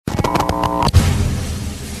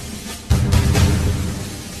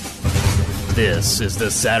This is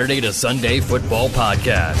the Saturday to Sunday Football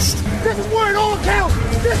Podcast. This is where it all counts.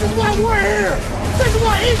 This is why we're here. This is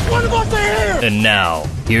why each one of us are here. And now,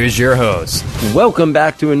 here's your host. Welcome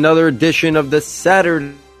back to another edition of the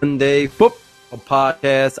Saturday Sunday Football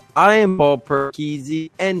Podcast. I am Paul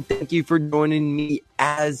Perkese, and thank you for joining me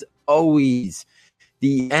as always.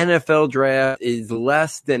 The NFL draft is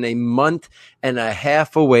less than a month and a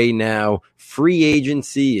half away now. Free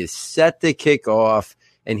agency is set to kick off.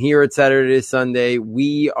 And here at Saturday to Sunday,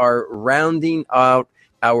 we are rounding out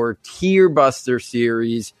our Tier Buster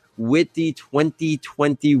series with the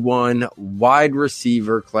 2021 wide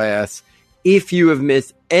receiver class. If you have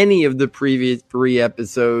missed any of the previous 3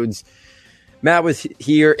 episodes, Matt was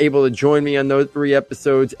here able to join me on those 3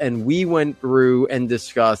 episodes, and we went through and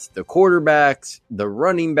discussed the quarterbacks, the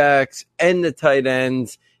running backs, and the tight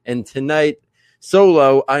ends. And tonight,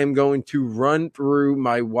 solo, I am going to run through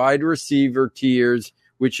my wide receiver tiers,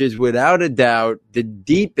 which is without a doubt the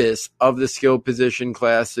deepest of the skill position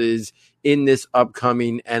classes in this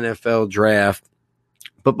upcoming NFL draft.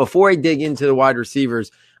 But before I dig into the wide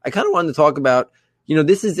receivers, I kind of wanted to talk about,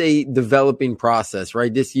 this is a developing process,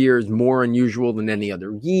 right? This year is more unusual than any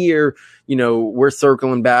other year. We're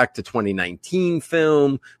circling back to 2019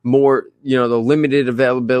 film, more, the limited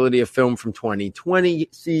availability of film from 2020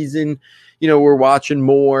 season. We're watching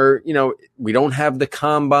more, we don't have the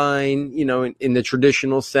combine, in the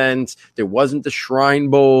traditional sense. There wasn't the Shrine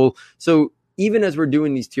Bowl. So even as we're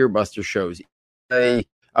doing these Tier Buster shows,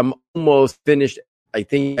 I'm almost finished. I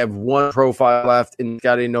think I have 1 profile left in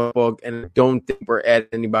Scotty Notebook, and I don't think we're adding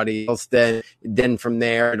anybody else. Then from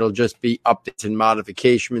there, it'll just be updates and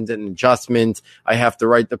modifications and adjustments. I have to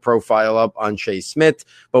write the profile up on Chase Smith,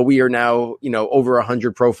 but we are now, over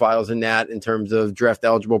 100 profiles in that in terms of draft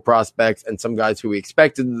eligible prospects and some guys who we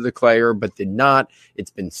expected to declare but did not.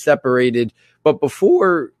 It's been separated. But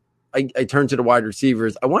before I turn to the wide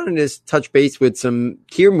receivers, I wanted to touch base with some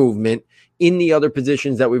tier movement in the other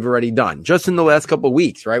positions that we've already done just in the last couple of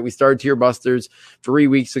weeks, right? We started Tier Busters 3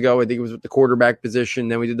 weeks ago. I think it was with the quarterback position.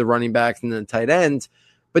 Then we did the running backs and then the tight ends.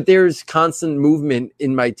 But there's constant movement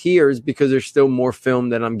in my tiers because there's still more film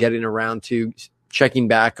that I'm getting around to checking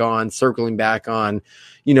back on, circling back on,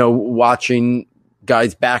 watching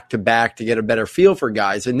guys back to back to get a better feel for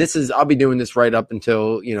guys. And I'll be doing this right up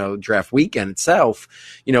until, draft weekend itself,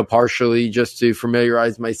 partially just to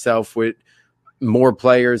familiarize myself with more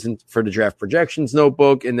players and for the draft projections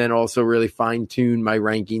notebook, and then also really fine tune my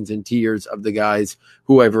rankings and tiers of the guys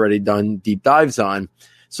who I've already done deep dives on.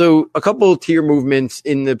 So a couple of tier movements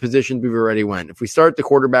in the positions we've already went. If we start the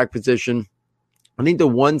quarterback position, I think the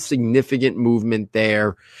one significant movement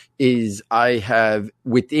there is I have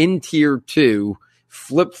within tier 2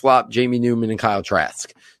 flip-flop Jamie Newman and Kyle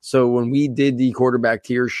Trask. So when we did the quarterback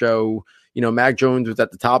tier show, Mac Jones was at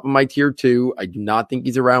the top of my tier 2. I do not think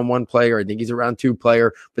he's a round 1 player. I think he's a round 2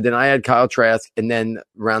 player. But then I had Kyle Trask, and then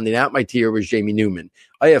rounding out my tier was Jamie Newman.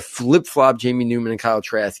 I have flip-flop Jamie Newman and Kyle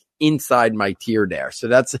Trask inside my tier there. So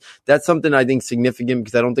that's something I think significant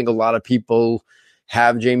because I don't think a lot of people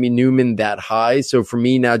have Jamie Newman that high. So for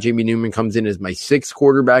me now, Jamie Newman comes in as my 6th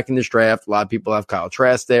quarterback in this draft. A lot of people have Kyle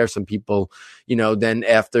Trask there. Some people, then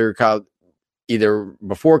after Kyle, either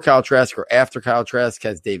before Kyle Trask or after Kyle Trask,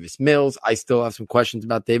 has Davis Mills. I still have some questions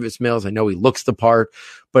about Davis Mills. I know he looks the part,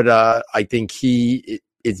 but I think he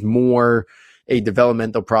is more a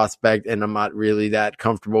developmental prospect, and I'm not really that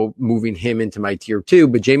comfortable moving him into my tier 2.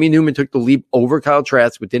 But Jamie Newman took the leap over Kyle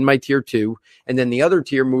Trask within my tier 2. And then the other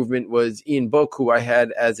tier movement was Ian Book, who I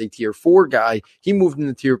had as a tier 4 guy. He moved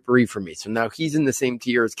into tier 3 for me. So now he's in the same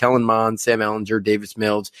tier as Kellen Mond, Sam Ehlinger, Davis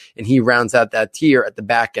Mills, and he rounds out that tier at the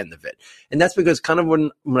back end of it. And that's because kind of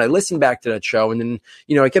when I listened back to that show, and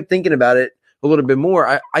then, I kept thinking about it a little bit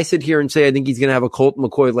more, I sit here and say I think he's going to have a Colt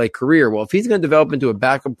McCoy-like career. Well, if he's going to develop into a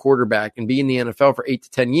backup quarterback and be in the NFL for 8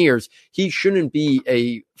 to 10 years, he shouldn't be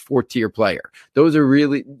a 4th-tier player. Those are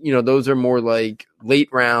really, those are more like late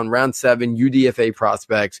round 7 UDFA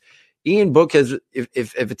prospects. Ian Book has,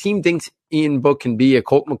 if a team thinks Ian Book can be a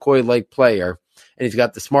Colt McCoy-like player, and he's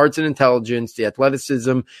got the smarts and intelligence, the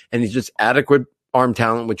athleticism, and he's just adequate arm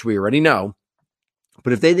talent, which we already know.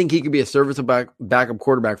 But if they think he could be a serviceable backup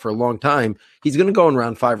quarterback for a long time, he's going to go in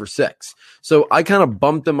round 5 or 6. So I kind of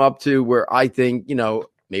bumped him up to where I think,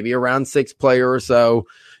 maybe a round 6 player or so,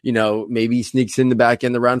 maybe he sneaks in the back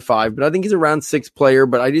end of round 5, but I think he's a round 6 player.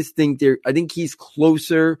 But I just think I think he's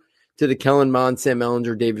closer to the Kellen Mond, Sam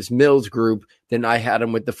Ehlinger, Davis Mills group than I had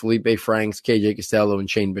him with the Felipe Franks, KJ Costello, and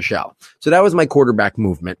Shane Bichelle. So that was my quarterback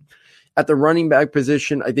movement. At the running back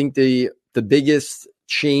position, I think the biggest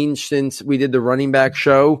change since we did the running back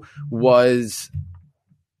show was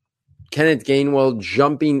Kenneth Gainwell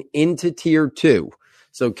jumping into tier 2.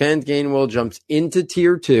 So Kenneth Gainwell jumps into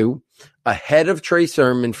tier 2 ahead of Trey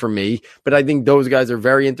Sermon for me, but I think those guys are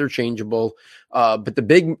very interchangeable. But the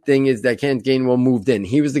big thing is that Kenneth Gainwell moved in.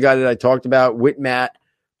 He was the guy that I talked about with Matt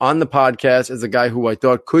on the podcast as a guy who I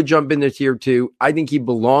thought could jump into tier 2. I think he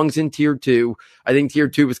belongs in tier 2. I think tier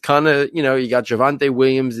 2 is kind of, you got Javonte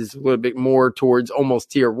Williams is a little bit more towards almost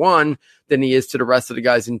tier 1 than he is to the rest of the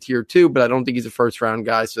guys in tier 2, but I don't think he's a first round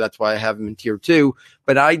guy. So that's why I have him in tier 2.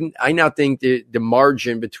 But I now think the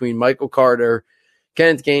margin between Michael Carter,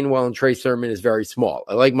 Kenneth Gainwell, and Trey Sermon is very small.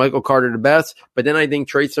 I like Michael Carter the best, but then I think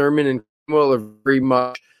Trey Sermon and Gainwell are very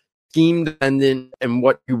much scheme dependent and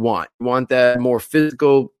what you want. You want that more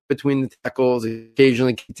physical between the tackles,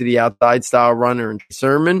 occasionally to the outside style runner. And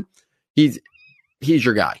Sermon, he's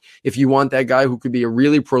your guy. If you want that guy who could be a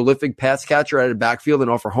really prolific pass catcher out of the backfield and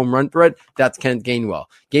offer home run threat, that's Kenneth Gainwell.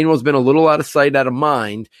 Gainwell's been a little out of sight, out of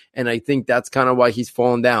mind, and I think that's kind of why he's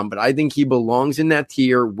fallen down. But I think he belongs in that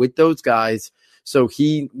tier with those guys. So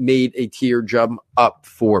he made a tier jump up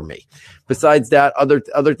for me. Besides that,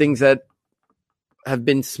 other things that have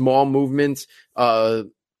been small movements.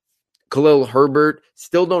 Khalil Herbert,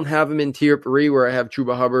 still don't have him in tier 3 where I have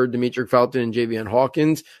Chuba Hubbard, Demetric Felton, and Javian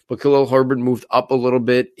Hawkins, but Khalil Herbert moved up a little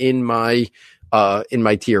bit in my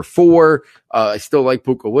tier 4. I still like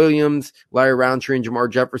Puka Williams, Larry Roundtree, and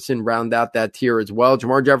Jamar Jefferson round out that tier as well.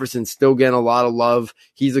 Jamar Jefferson's still getting a lot of love.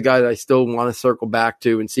 He's a guy that I still want to circle back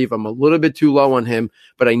to and see if I'm a little bit too low on him,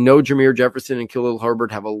 but I know Jameer Jefferson and Khalil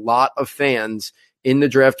Herbert have a lot of fans in the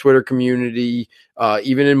draft Twitter community,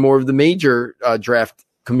 even in more of the major draft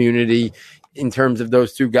community in terms of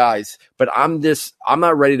those two guys. But I'm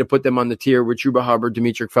not ready to put them on the tier with Chuba Hubbard,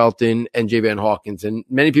 Demetric Felton, and Javian Hawkins. And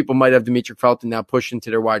many people might have Demetric Felton now pushed into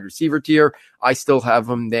their wide receiver tier. I still have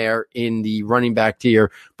him there in the running back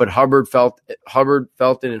tier. But Hubbard,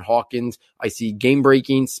 Felton, and Hawkins, I see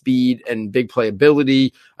game-breaking speed and big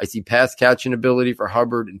playability. I see pass-catching ability for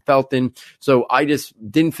Hubbard and Felton. So I just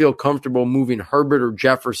didn't feel comfortable moving Herbert or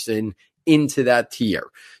Jefferson into that tier.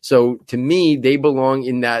 So to me, they belong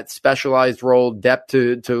in that specialized role, depth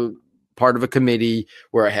to part of a committee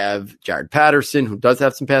where I have Jared Patterson, who does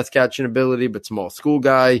have some pass catching ability, but small school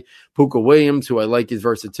guy, Puka Williams, who I like his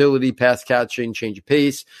versatility, pass catching, change of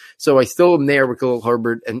pace. So I still am there with Khalil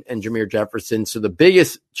Herbert and Jameer Jefferson. So the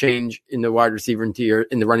biggest change in the wide receiver tier,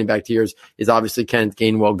 in the running back tiers, is obviously Kenneth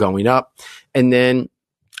Gainwell going up. And then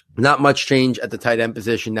not much change at the tight end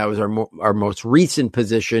position. That was our most recent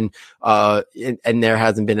position, and there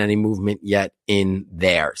hasn't been any movement yet in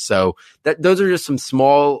there. So those are just some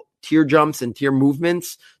small tier jumps and tier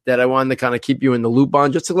movements that I wanted to kind of keep you in the loop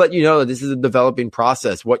on, just to let you know that this is a developing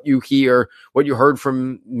process. What you heard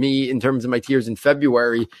from me in terms of my tiers in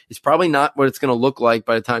February is probably not what it's going to look like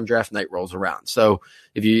by the time draft night rolls around. So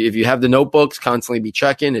if you have the notebooks, constantly be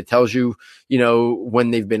checking. It tells you,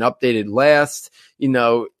 when they've been updated last,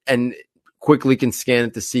 and quickly can scan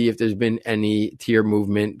it to see if there's been any tier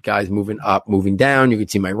movement, guys moving up, moving down. You can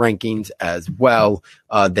see my rankings as well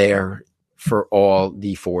there for all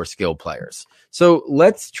the 4 skill players. So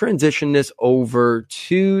let's transition this over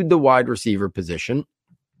to the wide receiver position.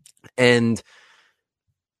 And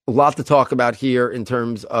a lot to talk about here in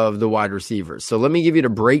terms of the wide receivers. So let me give you the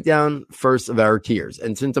breakdown first of our tiers.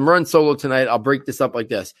 And since I'm running solo tonight, I'll break this up like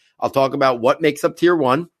this. I'll talk about what makes up tier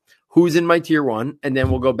 1, who's in my tier 1, and then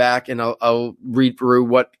we'll go back and I'll read through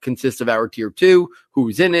what consists of our tier 2,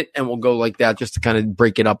 who's in it, and we'll go like that just to kind of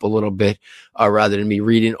break it up a little bit rather than me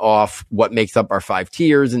reading off what makes up our 5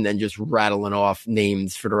 tiers and then just rattling off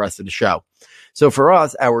names for the rest of the show. So for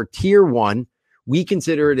us, our tier 1, we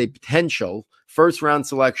consider it a potential first-round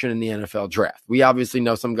selection in the NFL draft. We obviously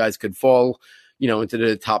know some guys could fall, into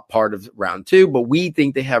the top part of round 2, but we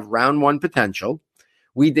think they have round 1 potential.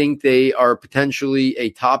 We think they are potentially a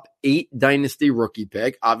top 8 dynasty rookie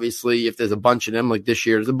pick. Obviously, if there's a bunch of them, like this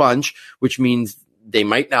year there's a bunch, which means they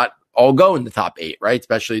might not all go in the top 8, right?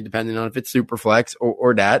 Especially depending on if it's super flex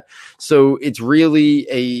or that. So it's really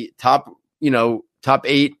a top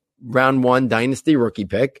 8 round 1 dynasty rookie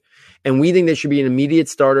pick. And we think they should be an immediate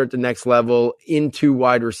starter at the next level in 2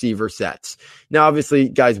 wide receiver sets. Now, obviously,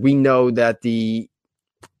 guys, we know that the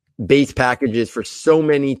base packages for so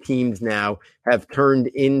many teams now have turned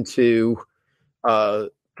into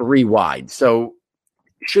 3 wide. So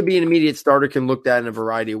should be an immediate starter, can look at in a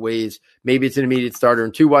variety of ways. Maybe it's an immediate starter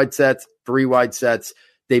in 2 wide sets, 3 wide sets.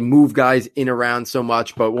 They move guys in around so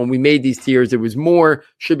much. But when we made these tiers, it was more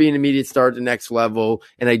should be an immediate start at the next level.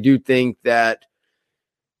 And I do think that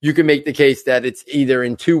you can make the case that it's either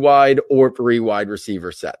in 2 wide or 3 wide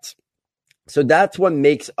receiver sets. So that's what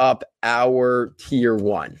makes up our tier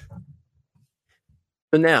 1.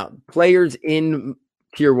 So now, players in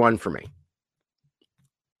tier 1 for me.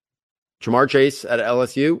 Ja'Marr Chase out of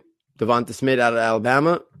LSU, Devonta Smith out of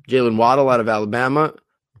Alabama, Jalen Waddle out of Alabama,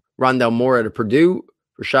 Rondale Moore out of Purdue,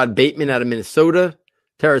 Rashad Bateman out of Minnesota,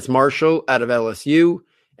 Terrace Marshall out of LSU,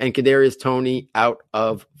 and Kadarius Toney out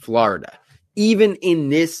of Florida. Even in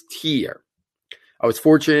this tier, I was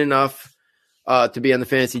fortunate enough to be on the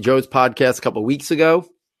Fantasy Joe's podcast a couple of weeks ago.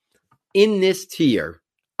 In this tier,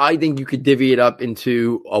 I think you could divvy it up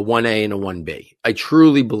into a 1A and a 1B. I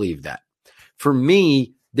truly believe that. For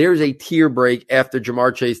me, there's a tier break after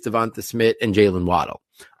Ja'Marr Chase, Devonta Smith, and Jalen Waddle.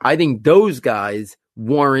 I think those guys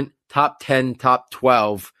warrant top 10, top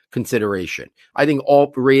 12 consideration. I think all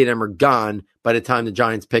 3 of them are gone by the time the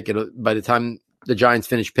Giants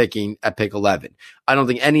finish picking at pick 11. I don't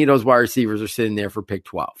think any of those wide receivers are sitting there for pick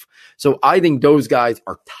 12. So I think those guys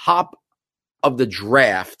are top of the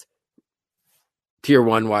draft tier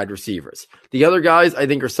 1 wide receivers. The other guys I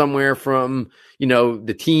think are somewhere from,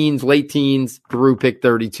 the teens, late teens through pick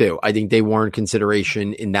 32. I think they warrant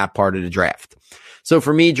consideration in that part of the draft. So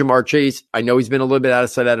for me, Ja'Marr Chase, I know he's been a little bit out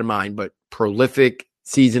of sight, out of mind, but prolific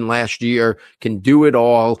season last year, can do it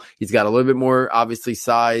all. He's got a little bit more, obviously,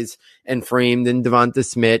 size and frame than Devonta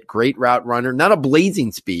Smith. Great route runner, not a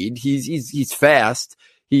blazing speed. He's fast.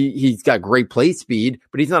 He's got great play speed,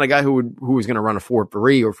 but he's not a guy who was going to run a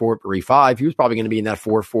 4.3 or 4.35. He was probably going to be in that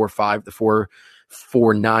 4.45 to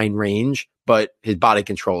 4.49 range. But his body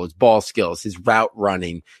control, his ball skills, his route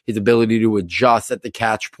running, his ability to adjust at the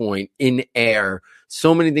catch point in air,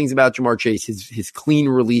 so many things about Ja'Marr Chase, his clean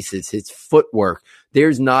releases, his footwork.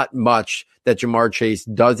 There's not much that Ja'Marr Chase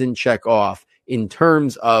doesn't check off in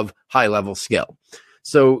terms of high-level skill.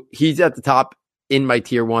 So he's at the top in my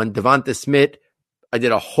tier 1. Devonta Smith, I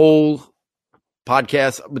did a whole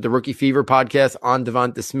podcast with the Rookie Fever podcast on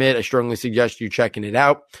Devonta Smith. I strongly suggest you checking it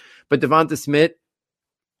out. But Devonta Smith,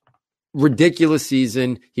 ridiculous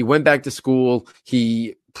season. He went back to school.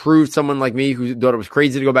 He proved someone like me who thought it was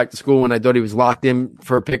crazy to go back to school when I thought he was locked in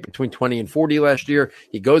for a pick between 20 and 40 last year.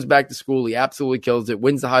 He goes back to school. He absolutely kills it,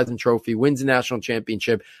 wins the Heisman Trophy, wins the national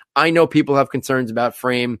championship. I know people have concerns about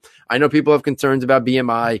frame. I know people have concerns about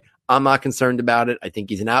BMI. I'm not concerned about it. I think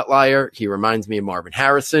he's an outlier. He reminds me of Marvin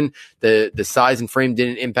Harrison. The size and frame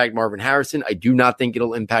didn't impact Marvin Harrison. I do not think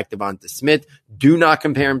it'll impact Devonta Smith. Do not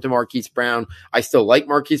compare him to Marquise Brown. I still like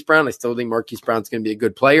Marquise Brown. I still think Marquise Brown's going to be a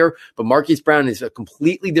good player, but Marquise Brown is a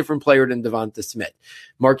completely different player than Devonta Smith.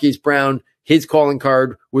 Marquise Brown, his calling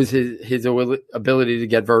card was his ability to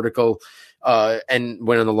get vertical and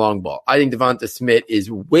win on the long ball. I think Devonta Smith is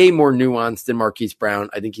way more nuanced than Marquise Brown.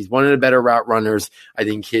 I think he's one of the better route runners. I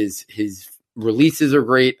think his releases are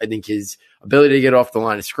great. I think his ability to get off the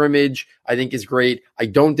line of scrimmage, I think, is great. I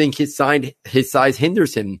don't think his size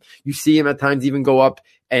hinders him. You see him at times even go up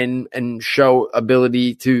and show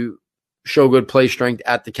ability to show good play strength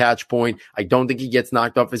at the catch point. I don't think he gets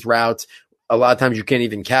knocked off his routes. A lot of times you can't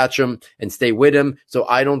even catch him and stay with him. So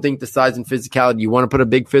I don't think the size and physicality, you want to put a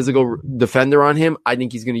big physical defender on him. I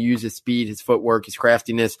think he's going to use his speed, his footwork, his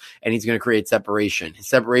craftiness, and he's going to create separation. His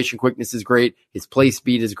separation quickness is great. His play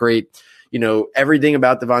speed is great. Everything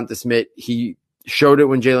about Devonta Smith, he showed it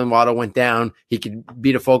when Jalen Waddle went down. He could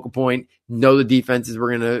be the focal point. Know the defenses were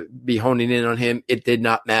going to be honing in on him. It did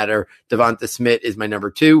not matter. Devonta Smith is my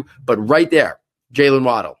number 2. But right there, Jalen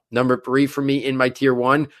Waddle, number 3 for me in my tier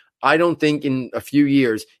 1. I don't think in a few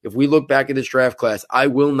years, if we look back at this draft class, I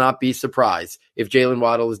will not be surprised if Jalen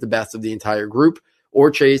Waddle is the best of the entire group,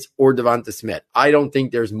 or Chase, or Devonta Smith. I don't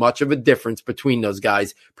think there's much of a difference between those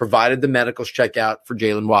guys, provided the medicals check out for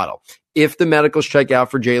Jalen Waddle. If the medicals check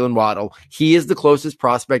out for Jalen Waddle, he is the closest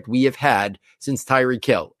prospect we have had since Tyreek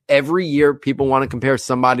Hill. Every year, people want to compare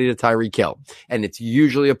somebody to Tyreek Hill, and it's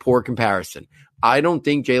usually a poor comparison. I don't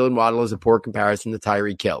think Jalen Waddle is a poor comparison to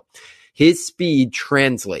Tyreek Hill. His speed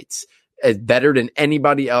translates as better than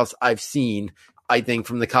anybody else I've seen, I think,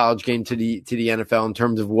 from the college game to the NFL in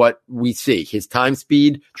terms of what we see. His time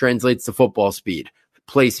speed translates to football speed,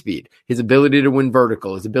 play speed, his ability to win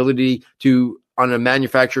vertical, his ability to, on a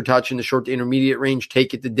manufactured touch in the short to intermediate range,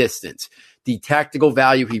 take it the distance, the tactical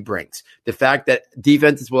value he brings, the fact that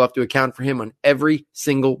defenses will have to account for him on every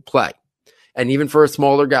single play. And even for a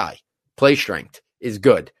smaller guy, play strength is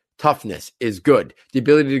good. Toughness is good. The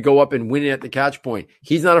ability to go up and win it at the catch point.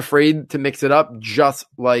 He's not afraid to mix it up, just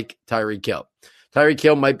like Tyreek Hill. Tyreek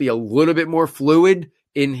Hill might be a little bit more fluid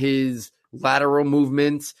in his lateral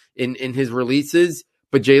movements, in his releases,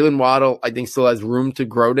 but Jalen Waddle, I think, still has room to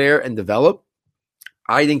grow there and develop.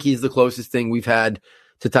 I think he's the closest thing we've had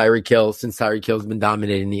to Tyreek Hill since Tyreek Hill's been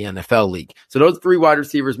dominating the NFL league. So those 3 wide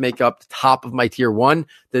receivers make up the top of my tier 1.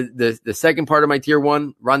 The second part of my tier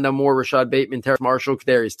 1, Rondale Moore, Rashad Bateman, Terrace Marshall,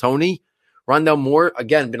 Kadarius Toney. Rondale Moore,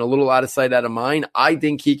 again, been a little out of sight, out of mind. I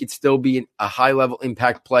think he could still be a high-level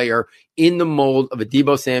impact player in the mold of a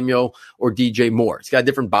Deebo Samuel or DJ Moore. He's got a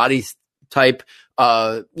different body type,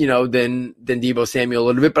 than Deebo Samuel a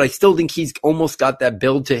little bit, but I still think he's almost got that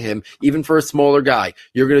build to him, even for a smaller guy.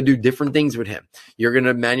 You're going to do different things with him. You're going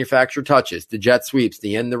to manufacture touches, the jet sweeps,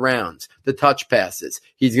 the end the rounds, the touch passes.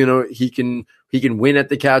 He can win at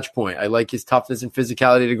the catch point. I like his toughness and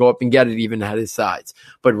physicality to go up and get it, even at his size.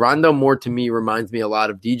 But Rondale Moore, to me, reminds me a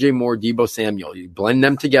lot of DJ Moore, Deebo Samuel. You blend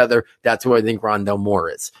them together, that's who I think Rondale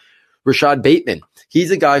Moore is. Rashad Bateman, he's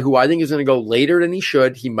a guy who I think is going to go later than he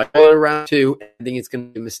should. He might go around 2. I think it's going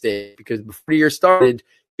to be a mistake because before the year started,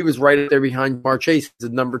 he was right up there behind Ja'Marr Chase as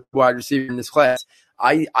the number 2 wide receiver in this class.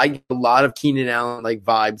 I get a lot of Keenan Allen-like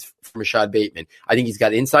vibes from Rashad Bateman. I think he's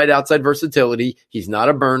got inside-outside versatility. He's not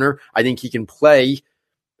a burner. I think he can play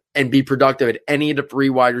and be productive at any of the 3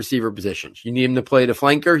 wide receiver positions. You need him to play the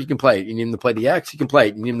flanker, he can play it. You need him to play the X, he can play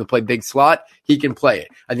it. You need him to play big slot, he can play it.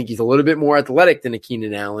 I think he's a little bit more athletic than a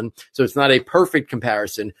Keenan Allen, so it's not a perfect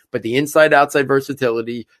comparison, but the inside-outside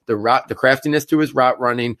versatility, the craftiness to his route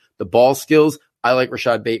running, the ball skills, I like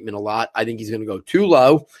Rashad Bateman a lot. I think he's going to go too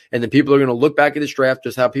low, and then people are going to look back at this draft,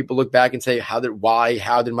 just how people look back and say, how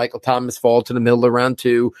did Michael Thomas fall to the middle of round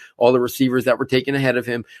 2? All the receivers that were taken ahead of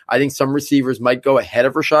him. I think some receivers might go ahead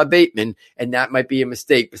of Rashad Bateman, and that might be a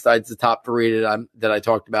mistake besides the top 3 that I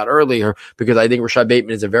talked about earlier, because I think Rashad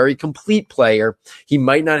Bateman is a very complete player. He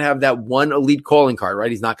might not have that one elite calling card, right?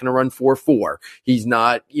 He's not going to run 4.4. He's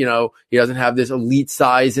not, he doesn't have this elite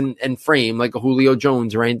size and frame like a Julio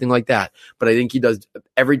Jones or anything like that. But I think he does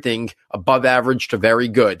everything above average to very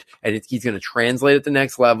good, and he's going to translate at the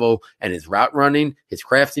next level. And his route running, his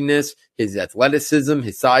craftiness, his athleticism,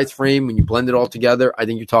 his size frame, when you blend it all together, I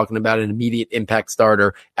think you're talking about an immediate impact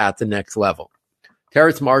starter at the next level.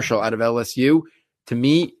 Terrace Marshall out of LSU, to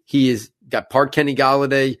me, he is got part Kenny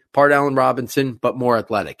Golladay, part Allen Robinson, but more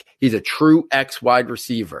athletic. He's a true X wide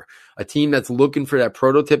receiver. A team that's looking for that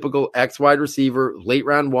prototypical X wide receiver, late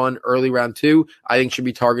round 1, early round 2, I think should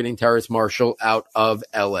be targeting Terrace Marshall out of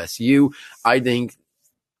LSU. I think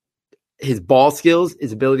his ball skills,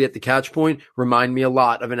 his ability at the catch point remind me a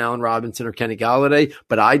lot of an Allen Robinson or Kenny Golladay,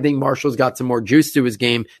 but I think Marshall's got some more juice to his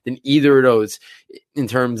game than either of those in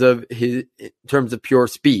terms of pure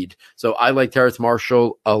speed. So I like Terrace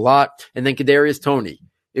Marshall a lot. And then Kadarius Toney.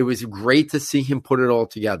 It was great to see him put it all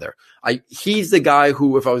together. He's the guy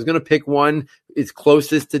who, if I was going to pick one, is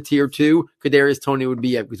closest to tier 2, Kadarius Toney would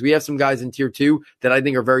be it, because we have some guys in tier 2 that I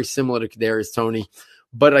think are very similar to Kadarius Toney.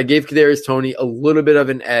 But I gave Kadarius Toney a little bit of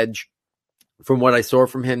an edge from what I saw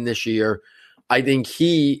from him this year. I think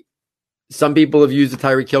some people have used the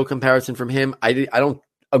Tyreek Hill comparison from him. I don't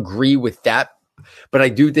agree with that, but I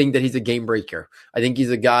do think that he's a game breaker. I think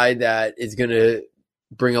he's a guy that is going to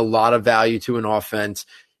bring a lot of value to an offense,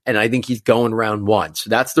 and I think he's going round 1. So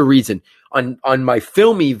that's the reason. On my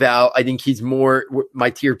film eval, I think he's more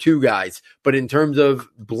my tier 2 guys. But in terms of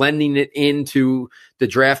blending it into the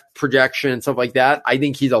draft projection and stuff like that, I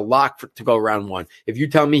think he's a lock to go round 1. If you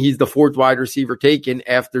tell me he's the 4th wide receiver taken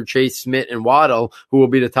after Chase, Smith, and Waddle, who will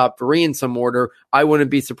be the top 3 in some order, I wouldn't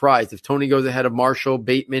be surprised. If Toney goes ahead of Marshall,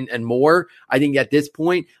 Bateman, and Moore, I think at this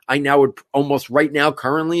point, I now would almost right now,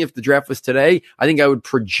 currently, if the draft was today, I think I would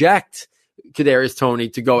project Kadarius Toney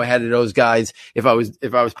to go ahead of those guys if I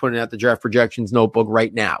was putting out the draft projections notebook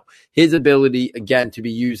right now. His ability, again, to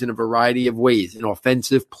be used in a variety of ways, an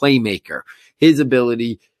offensive playmaker. His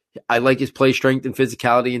ability, I like his play strength and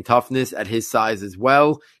physicality and toughness at his size as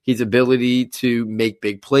well. His ability to make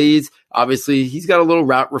big plays. Obviously, he's got a little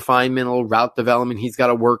route refinement, a little route development he's got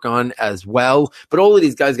to work on as well. But all of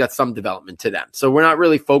these guys got some development to them. So we're not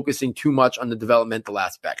really focusing too much on the developmental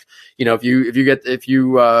aspect. If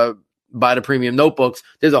you buy the premium notebooks,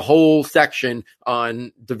 there's a whole section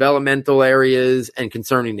on developmental areas and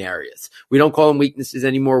concerning areas. We don't call them weaknesses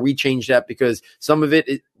anymore. We changed that because some of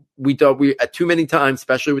it we thought at too many times,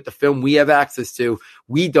 especially with the film we have access to,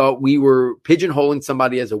 we thought we were pigeonholing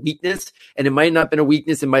somebody as a weakness, and it might not have been a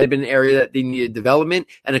weakness. It might have been an area that they needed development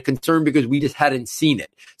and a concern because we just hadn't seen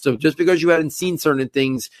it. So just because you hadn't seen certain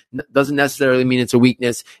things doesn't necessarily mean it's a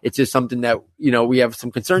weakness. It's just something that, we have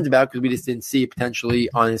some concerns about because we just didn't see it potentially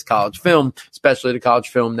on his college film, especially the college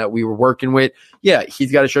film that we were working with. Yeah,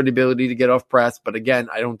 he's got to show the ability to get off press. But again,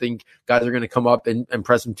 I don't think guys are going to come up and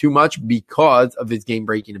press him too much because of his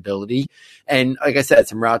game-breaking ability. And like I said,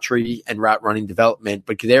 some route tree and route running development.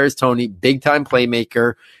 But Kadarius Toney, big-time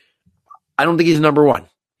playmaker. I don't think he's number 1.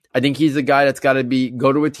 I think he's a guy that's got to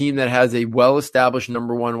go to a team that has a well-established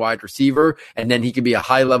number one wide receiver, and then he could be a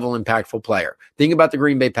high-level impactful player. Think about the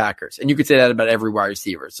Green Bay Packers, and you could say that about every wide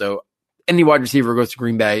receiver. So any wide receiver who goes to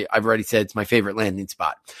Green Bay, I've already said it's my favorite landing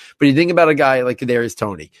spot. But you think about a guy like Kadarius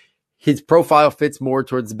Toney, his profile fits more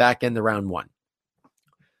towards the back end of round one.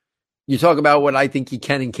 You talk about what I think he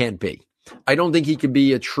can and can't be. I don't think he could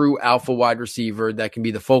be a true alpha wide receiver that can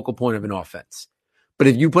be the focal point of an offense. But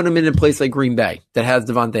if you put him in a place like Green Bay that has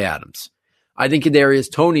Devontae Adams, I think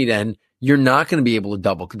Kadarius Toney, then you're not going to be able to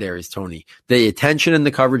double Kadarius Toney. The attention and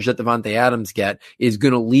the coverage that Devontae Adams get is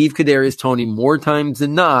going to leave Kadarius Toney more times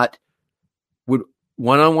than not with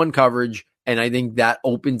one-on-one coverage. And I think that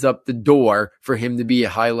opens up the door for him to be a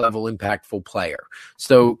high-level impactful player.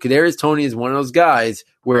 So Kadarius Toney is one of those guys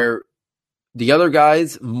where the other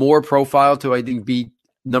guys more profile to, I think, be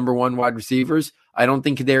number one wide receivers. I don't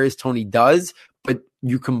think Kadarius Toney does, but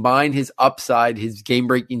you combine his upside, his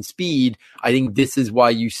game-breaking speed, I think this is why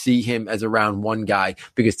you see him as a round one guy,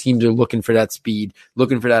 because teams are looking for that speed,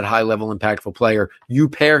 looking for that high-level impactful player. You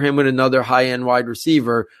pair him with another high-end wide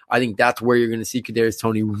receiver, I think that's where you're going to see Kadarius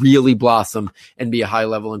Toney really blossom and be a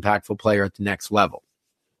high-level impactful player at the next level.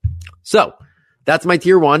 So that's my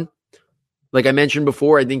tier one. Like I mentioned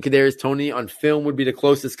before, I think Kadarius Toney on film would be the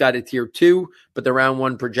closest guy to tier two, but the round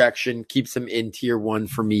one projection keeps him in tier one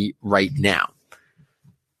for me right now.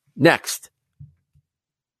 Next,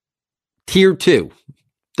 tier two,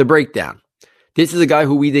 the breakdown. This is a guy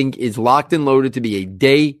who we think is locked and loaded to be a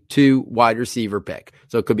day two wide receiver pick.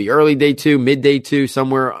 So it could be early day two, mid day two,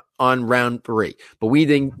 somewhere on round three. But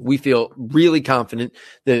we feel really confident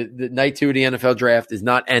that the night two of the NFL draft is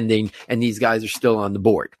not ending and these guys are still on the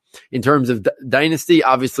board. In terms of dynasty,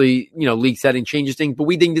 obviously, league setting changes things, but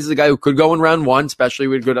we think this is a guy who could go in round one, especially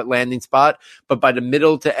with a good landing spot. But by the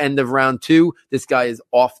middle to end of round two, this guy is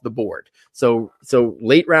off the board. So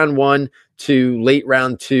late round one to late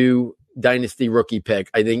round two dynasty rookie pick,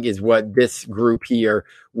 I think, is what this group here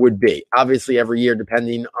would be. Obviously, every year,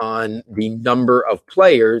 depending on the number of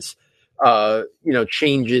players,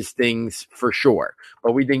 changes things for sure.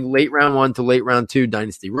 But we think late round one to late round two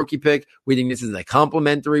dynasty rookie pick. We think this is a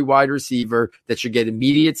complimentary wide receiver that should get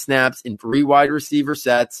immediate snaps in 3 wide receiver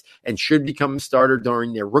sets and should become a starter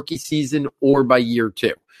during their rookie season or by year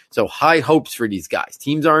two. So high hopes for these guys.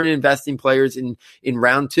 Teams aren't investing players in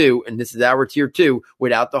round two, and this is our tier two,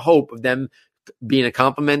 without the hope of them being a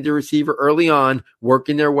complimentary receiver early on,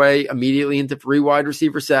 working their way immediately into 3 wide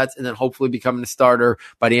receiver sets, and then hopefully becoming a starter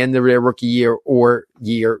by the end of their rookie year or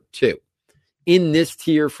year two. In this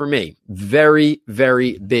tier for me, very,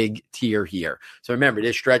 very big tier here. So remember,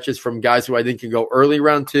 this stretches from guys who I think can go early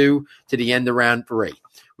round two to the end of round three.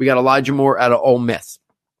 We got Elijah Moore out of Ole Miss,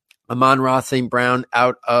 Amon-Ra St. Brown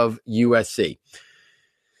out of USC,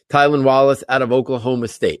 Tylan Wallace out of Oklahoma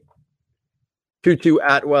State, Tutu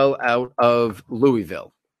Atwell out of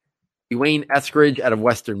Louisville, Dwayne Eskridge out of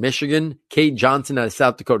Western Michigan, Cade Johnson out of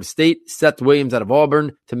South Dakota State, Seth Williams out of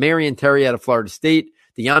Auburn, Tamarian Terry out of Florida State,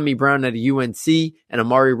 De'Ami Brown out of UNC, and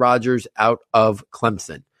Amari Rogers out of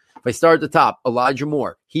Clemson. If I start at the top, Elijah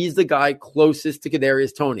Moore, he's the guy closest to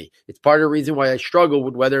Kadarius Toney. It's part of the reason why I struggle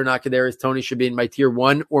with whether or not Kadarius Toney should be in my tier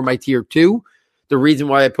one or my tier two. The reason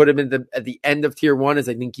why I put him at the end of tier one is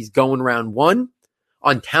I think he's going round one.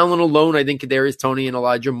 On talent alone, I think Kadarius Toney and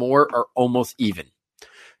Elijah Moore are almost even.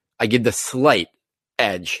 I give the slight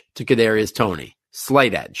edge to Kadarius Toney.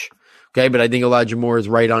 Slight edge. Okay, but I think Elijah Moore is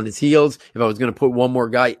right on his heels. If I was going to put one more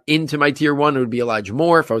guy into my tier one, it would be Elijah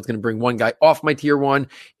Moore. If I was going to bring one guy off my tier one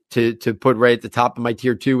to put right at the top of my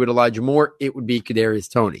tier two with Elijah Moore, it would be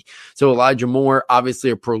Kadarius Toney. So Elijah Moore, obviously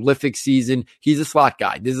a prolific season. He's a slot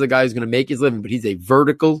guy. This is a guy who's going to make his living, but he's a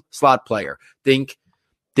vertical slot player. Think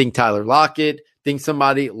Tyler Lockett. Think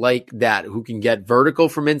somebody like that who can get vertical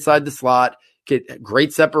from inside the slot, get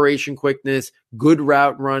great separation quickness, good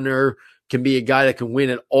route runner, can be a guy that can win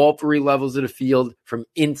at all 3 levels of the field from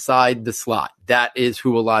inside the slot. That is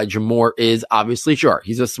who Elijah Moore is. Obviously, sure,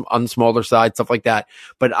 he's on the smaller side, stuff like that.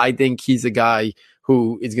 But I think he's a guy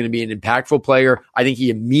who is going to be an impactful player. I think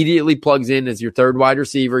he immediately plugs in as your 3rd wide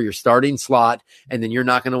receiver, your starting slot, and then you're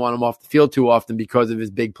not going to want him off the field too often because of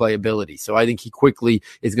his big playability. So I think he quickly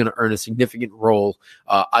is going to earn a significant role.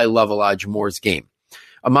 I love Elijah Moore's game.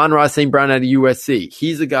 Amon-Ra St. Brown out of USC.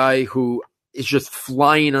 He's a guy who is just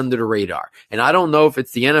flying under the radar. And I don't know if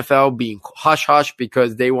it's the NFL being hush-hush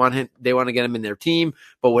because they want to get him in their team,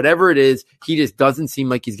 but whatever it is, he just doesn't seem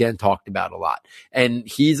like he's getting talked about a lot. And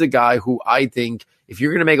he's a guy who I think if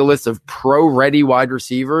you're going to make a list of pro-ready wide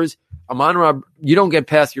receivers, Amon-Ra, you don't get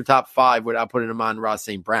past your top 5 without putting Amon-Ra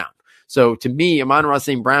St. Brown. So to me, Amon-Ra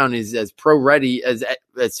St. Brown is as pro ready as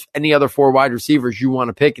any other 4 wide receivers you want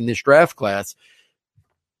to pick in this draft class.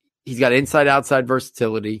 He's got inside-outside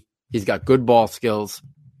versatility. He's got good ball skills,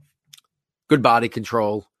 good body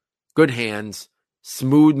control, good hands,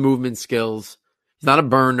 smooth movement skills. He's not a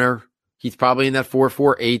burner. He's probably in that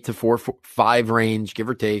 4.48 to 4.5 range, give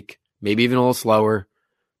or take, maybe even a little slower,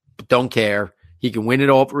 but don't care. He can win at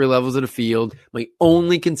all 3 levels of the field. My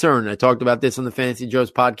only concern, I talked about this on the Fantasy Joe's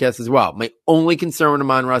podcast as well, my only concern with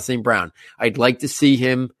Amon-Ra St. Brown, I'd like to see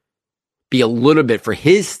him be a little bit for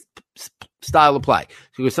his style of play.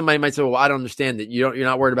 Because somebody might say, well, I don't understand that. You're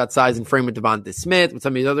not worried about size and frame with Devonta Smith, with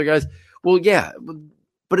some of these other guys. Well, yeah,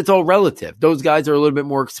 but it's all relative. Those guys are a little bit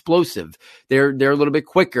more explosive. They're a little bit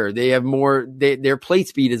quicker. They have more, their play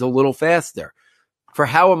speed is a little faster. For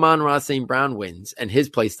how Amon-Ra St. Brown wins and his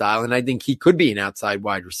play style, and I think he could be an outside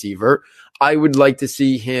wide receiver, I would like to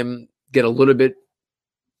see him get a little bit,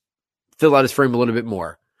 fill out his frame a little bit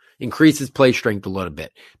more, increase his play strength a little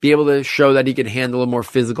bit, be able to show that he can handle a more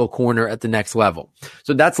physical corner at the next level.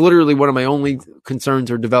 So that's literally one of my only concerns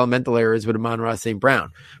or developmental areas with Amon-Ra St.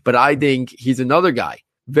 Brown. But I think he's another guy,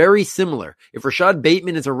 very similar. If Rashad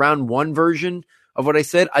Bateman is a round 1 version of what I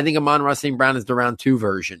said, I think Amon-Ra St. Brown is the round 2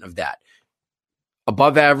 version of that.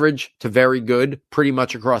 Above average to very good, pretty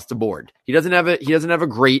much across the board. He doesn't have a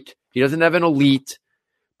great, he doesn't have an elite,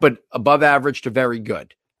 but above average to very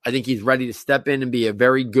good. I think he's ready to step in and be a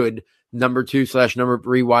very good number 2/number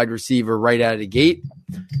 3 wide receiver right out of the gate.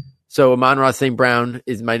 So Amon-Ra St. Brown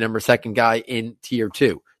is my number 2 guy in tier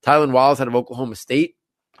 2. Tylan Wallace out of Oklahoma State.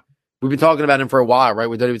 We've been talking about him for a while, right?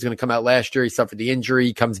 We thought he was going to come out last year. He suffered the injury.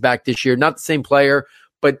 He comes back this year. Not the same player,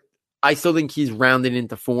 but I still think he's rounded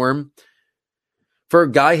into form. For a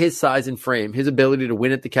guy his size and frame, his ability to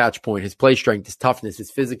win at the catch point, his play strength, his toughness, his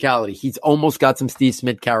physicality, he's almost got some Steve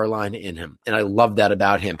Smith Carolina in him. And I love that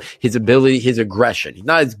about him. His ability, his aggression. He's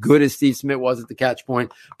not as good as Steve Smith was at the catch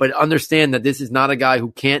point, but understand that this is not a guy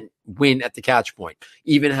who can't win at the catch point,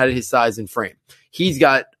 even at his size and frame. He's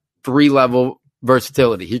got 3-level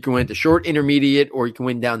versatility. He can win at the short, intermediate, or he can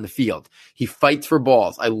win down the field. He fights for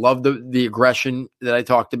balls. I love the aggression that I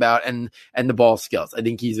talked about and the ball skills. I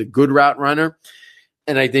think he's a good route runner.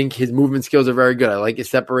 And I think his movement skills are very good. I like his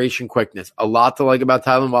separation quickness. A lot to like about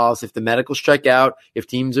Tylan Wallace. If the medicals check out, if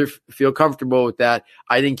teams feel comfortable with that,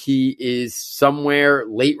 I think he is somewhere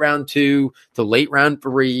late round 2 to late round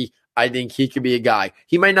 3. I think he could be a guy.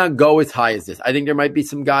 He might not go as high as this. I think there might be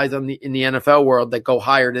some guys in the NFL world that go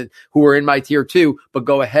higher than who are in my tier 2, but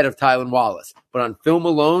go ahead of Tylan Wallace. But on film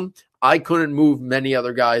alone, I couldn't move many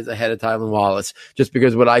other guys ahead of Tylan Wallace just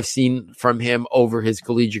because what I've seen from him over his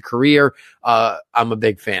collegiate career, I'm a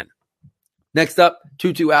big fan. Next up,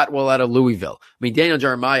 Tutu Atwell out of Louisville. I mean, Daniel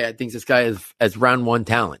Jeremiah thinks this guy is round 1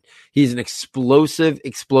 talent. He's an explosive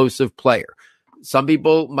player. Some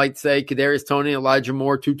people might say Kadarius Toney, Elijah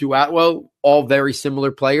Moore, Tutu Atwell, all very similar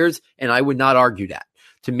players, and I would not argue that.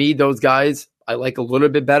 To me, those guys I like a little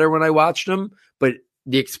bit better when I watched them, but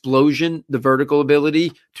the explosion, the vertical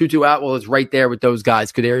ability, Tutu Atwell is right there with those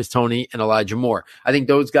guys, Kadarius Toney and Elijah Moore. I think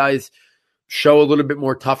those guys show a little bit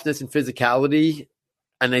more toughness and physicality,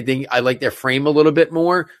 and I think I like their frame a little bit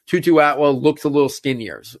more. Tutu Atwell looks a little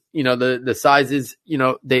skinnier. You know, the sizes, you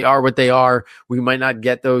know, they are what they are. We might not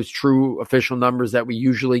get those true official numbers that we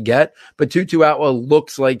usually get, but Tutu Atwell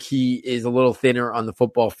looks like he is a little thinner on the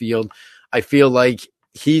football field. I feel like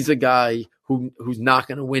he's a guy who's not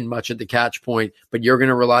going to win much at the catch point, but you're going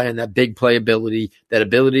to rely on that big playability, that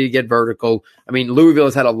ability to get vertical. I mean, Louisville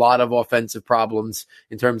has had a lot of offensive problems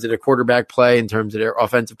in terms of their quarterback play, in terms of their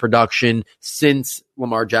offensive production since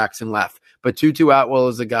Lamar Jackson left. But Tutu Atwell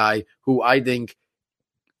is a guy who I think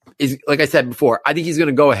is, like I said before, I think he's going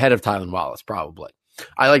to go ahead of Tylan Wallace probably.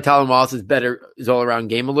 I like Tylan Wallace's his all-around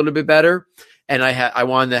game a little bit better. And I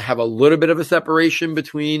wanted to have a little bit of a separation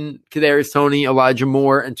between Kadarius Toney, Elijah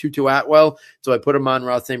Moore, and Tutu Atwell. So I put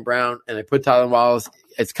Amon-Ra St. Brown and I put Tylan Wallace.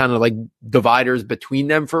 It's kind of like dividers between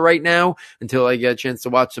them for right now until I get a chance to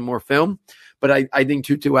watch some more film. But I think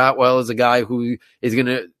Tutu Atwell is a guy who is going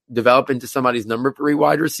to develop into somebody's number 3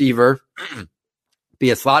 wide receiver,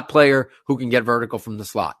 be a slot player who can get vertical from the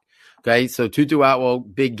slot. Okay, so Tutu Atwell,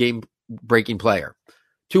 big game-breaking player.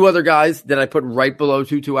 2 other guys that I put right below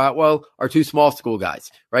Tutu Atwell are 2 small school guys,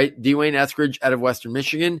 right? Dwayne Eskridge out of Western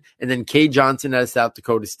Michigan and then Cade Johnson out of South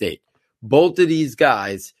Dakota State. Both of these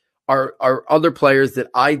guys are other players that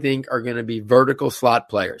I think are going to be vertical slot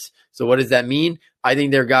players. So what does that mean? I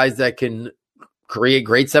think they're guys that can create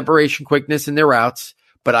great separation quickness in their routes,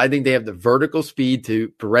 but I think they have the vertical speed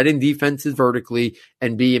to threaten defenses vertically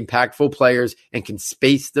and be impactful players and can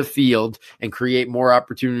space the field and create more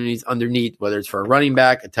opportunities underneath, whether it's for a running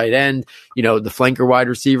back, a tight end, the flanker wide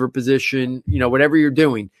receiver position, whatever you're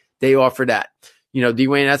doing, they offer that.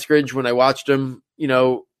 Dwayne Eskridge, when I watched him,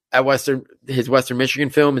 at his Western Michigan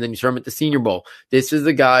film, and then you saw him at the Senior Bowl. This is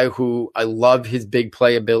the guy who I love his big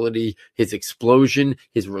play ability, his explosion,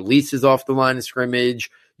 his releases off the line of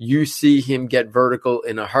scrimmage. You see him get vertical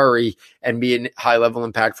in a hurry and be a high-level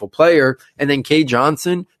impactful player. And then Kay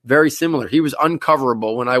Johnson, very similar. He was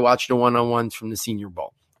uncoverable when I watched the one-on-ones from the Senior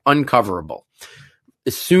Bowl. Uncoverable.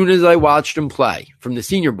 As soon as I watched him play from the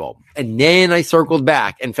Senior Bowl, and then I circled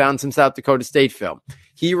back and found some South Dakota State film,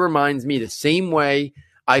 he reminds me the same way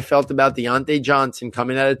I felt about Deontay Johnson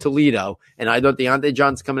coming out of Toledo, and I thought Deontay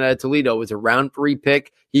Johnson coming out of Toledo was a round 3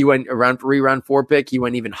 pick. He went a round 4 pick. He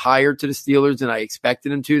went even higher to the Steelers than I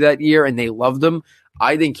expected him to that year, and they loved him.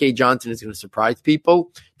 I think Kay Johnson is going to surprise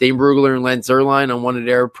people. Dane Brugler and Len Zerline on one of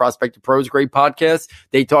their Prospect to Pros great podcasts,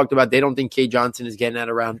 they talked about they don't think Kay Johnson is getting out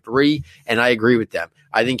of round 3, and I agree with them.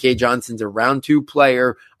 I think Kay Johnson's a round 2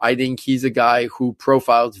 player. I think he's a guy who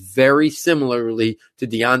profiles very similarly to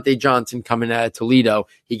Deontay Johnson coming out of Toledo.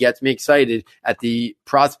 He gets me excited at the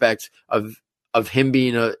prospects of him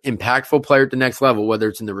being an impactful player at the next level, whether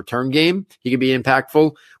it's in the return game, he can be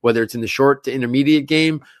impactful, whether it's in the short to intermediate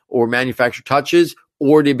game or manufacture touches,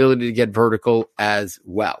 or the ability to get vertical as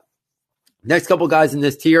well. Next couple guys in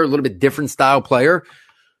this tier, a little bit different style player.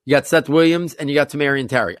 You got Seth Williams and you got Tamarian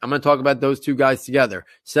Terry. I'm going to talk about those two guys together.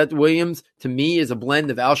 Seth Williams, to me, is a blend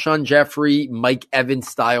of Alshon Jeffrey, Mike Evans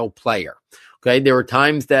style player. Okay, there were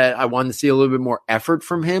times that I wanted to see a little bit more effort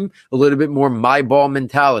from him, a little bit more my ball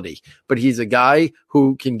mentality. But he's a guy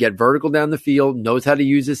who can get vertical down the field, knows how to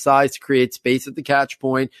use his size to create space at the catch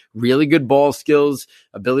point, really good ball skills,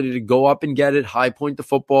 ability to go up and get it, high point the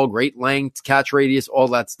football, great length, catch radius, all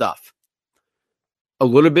that stuff. A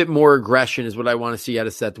little bit more aggression is what I want to see out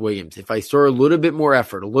of Seth Williams. If I saw a little bit more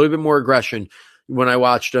effort, a little bit more aggression when I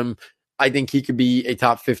watched him, I think he could be a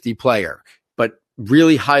top 50 player. But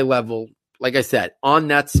really high level, like I said, on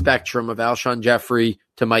that spectrum of Alshon Jeffrey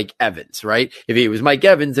to Mike Evans, right? If he was Mike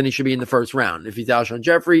Evans, then he should be in the first round. If he's Alshon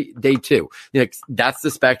Jeffrey, day 2. That's the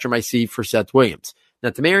spectrum I see for Seth Williams. Now,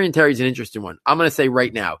 Tamarian Terry's an interesting one. I'm going to say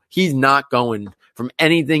right now, he's not going from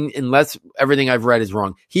anything, unless everything I've read is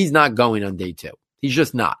wrong, he's not going on day 2. He's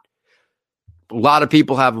just not. A lot of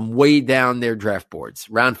people have him way down their draft boards,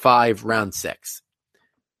 round 5, round 6.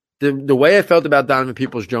 The way I felt about Donovan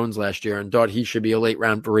Peoples-Jones last year and thought he should be a late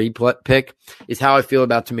round 3 pick is how I feel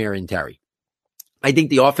about Tamarian Terry. I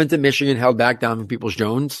think the offense at Michigan held back Donovan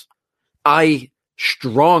Peoples-Jones. I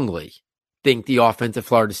strongly think the offense at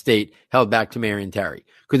Florida State held back Tamarian Terry.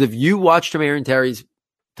 Because if you watch Tamarian Terry's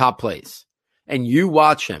top plays and you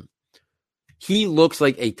watch him, he looks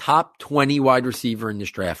like a top 20 wide receiver in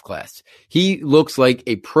this draft class. He looks like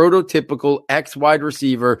a prototypical X wide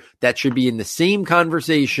receiver that should be in the same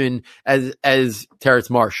conversation as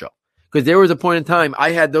Terrace Marshall. Because there was a point in time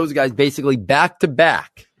I had those guys basically back to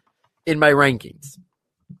back in my rankings.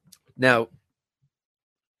 Now,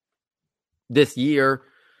 this year,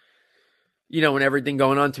 when everything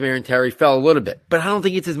going on, Tamarian Terry fell a little bit. But I don't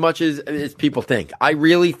think it's as much as people think. I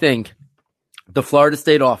really think the Florida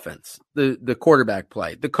State offense, the quarterback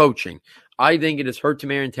play, the coaching, I think it has hurt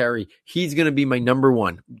Tamarian Terry. He's going to be my number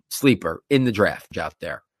 1 sleeper in the draft out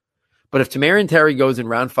there. But if Tamarian Terry goes in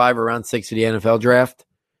round 5 or round 6 of the NFL draft,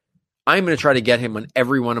 I'm going to try to get him on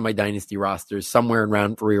every one of my dynasty rosters somewhere in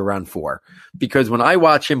round 3 or round 4. Because when I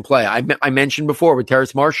watch him play, I mentioned before with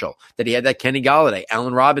Terrace Marshall that he had that Kenny Golladay,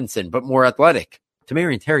 Allen Robinson, but more athletic.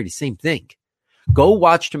 Tamarian Terry, the same thing. Go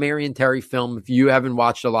watch Tamarian Terry film if you haven't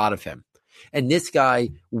watched a lot of him. And this guy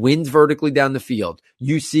wins vertically down the field.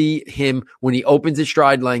 You see him when he opens his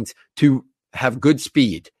stride lengths to have good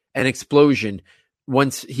speed and explosion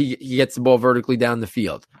once he gets the ball vertically down the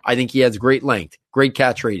field. I think he has great length, great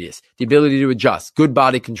catch radius, the ability to adjust, good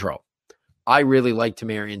body control. I really like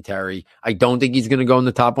Tamarian Terry. I don't think he's going to go in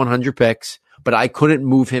the top 100 picks, but I couldn't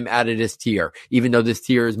move him out of this tier, even though this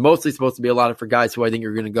tier is mostly supposed to be allotted for guys who I think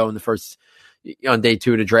are going to go in the first on day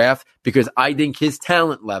 2 of the draft, because I think his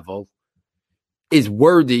talent level is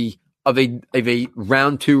worthy of a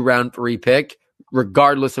round 2, round 3 pick,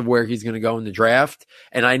 regardless of where he's going to go in the draft.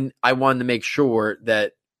 And I wanted to make sure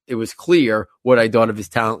that it was clear what I thought of his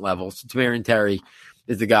talent level. So Tamarian Terry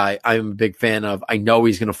is the guy I'm a big fan of. I know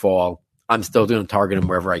he's going to fall. I'm still going to target him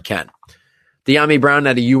wherever I can. De'Ami Brown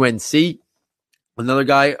out of UNC, another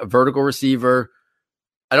guy, a vertical receiver.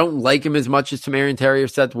 I don't like him as much as Tamarian Terry or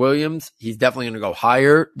Seth Williams. He's definitely going to go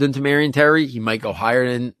higher than Tamarian Terry. He might go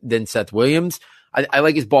higher than Seth Williams. I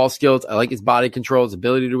like his ball skills. I like his body control, his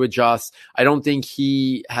ability to adjust. I don't think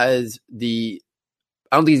he's got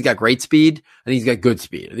great speed. I think he's got good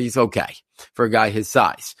speed. I think he's okay for a guy his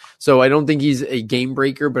size. So I don't think he's a game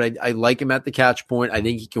breaker, but I like him at the catch point. I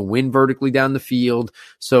think he can win vertically down the field.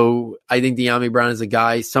 So I think De'Ami Brown is a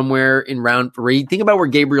guy somewhere in round 3. Think about where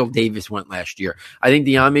Gabriel Davis went last year. I think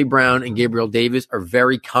De'Ami Brown and Gabriel Davis are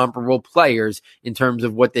very comparable players in terms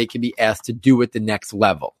of what they can be asked to do at the next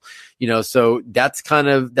level. So that's kind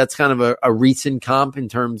of a recent comp in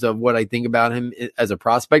terms of what I think about him as a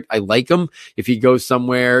prospect. I like him. If he goes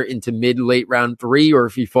somewhere into late round 3, or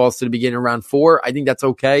if he falls to the beginning of round 4, I think that's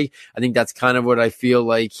okay. I think that's kind of what I feel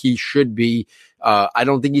like he should be. I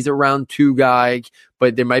don't think he's a round 2 guy,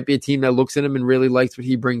 but there might be a team that looks at him and really likes what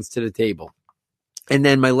he brings to the table. And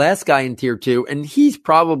then my last guy in tier 2, and he's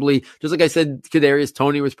probably, just like I said, Kadarius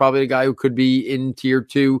Toney was probably the guy who could be in tier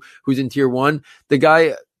 2, who's in tier 1. The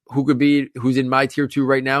guy who's in my tier 2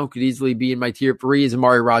 right now, who could easily be in my tier 3, is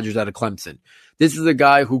Amari Rodgers out of Clemson. This is a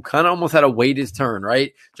guy who kind of almost had to wait his turn,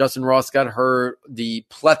 right? Justin Ross got hurt, the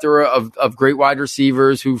plethora of great wide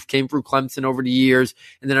receivers who came through Clemson over the years.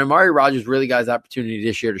 And then Amari Rodgers really got his opportunity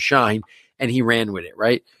this year to shine, and he ran with it,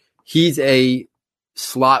 right? He's a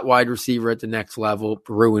slot wide receiver at the next level,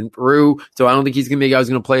 Peru and Peru. So I don't think he's going to be a guy who's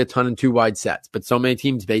going to play a ton in 2 wide sets. But so many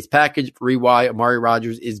teams base package, 3Y, Amari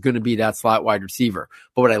Rodgers is going to be that slot wide receiver.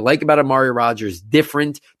 But what I like about Amari Rodgers,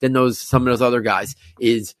 different than some of those other guys,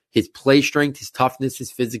 is his play strength, his toughness,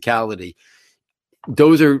 his physicality.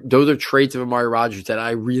 Those are traits of Amari Rodgers that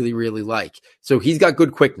I really, really like. So he's got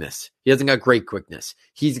good quickness. He hasn't got great quickness.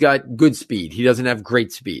 He's got good speed. He doesn't have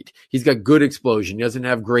great speed. He's got good explosion. He doesn't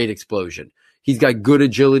have great explosion. He's got good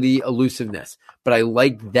agility, elusiveness. But I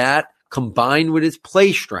like that combined with his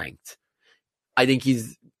play strength. I think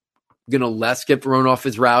he's going to less get thrown off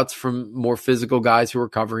his routes from more physical guys who are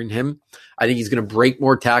covering him. I think he's going to break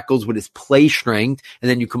more tackles with his play strength.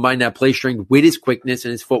 And then you combine that play strength with his quickness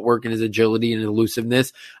and his footwork and his agility and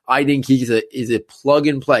elusiveness. I think he's a plug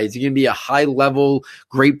and play. Is he going to be a high level,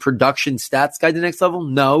 great production stats guy at the next level?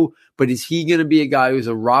 No. But is he going to be a guy who's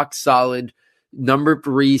a rock solid number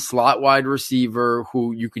 3 slot wide receiver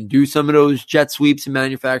who you can do some of those jet sweeps and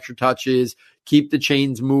manufacture touches, keep the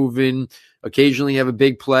chains moving, occasionally have a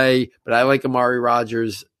big play? But I like Amari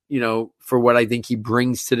Rodgers, for what I think he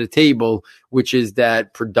brings to the table, which is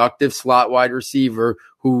that productive slot wide receiver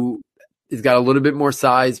who has got a little bit more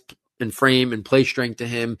size and frame and play strength to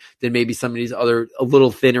him than maybe some of these other a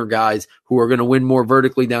little thinner guys who are going to win more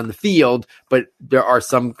vertically down the field. But there are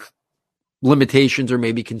some limitations or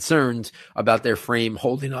maybe concerns about their frame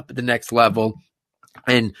holding up at the next level.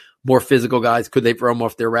 And more physical guys, could they throw them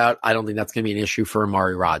off their route? I don't think that's going to be an issue for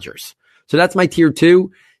Amari Rodgers. So that's my tier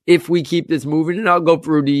 2. If we keep this moving, and I'll go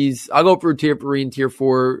through tier 3 and tier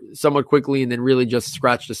 4 somewhat quickly, and then really just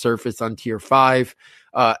scratch the surface on tier 5.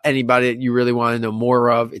 Anybody that you really want to know more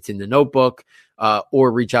of, it's in the notebook,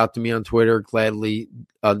 or reach out to me on Twitter. Gladly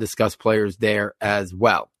discuss players there as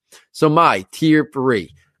well. So my tier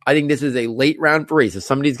 3. I think this is a late round 3. So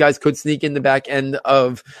some of these guys could sneak in the back end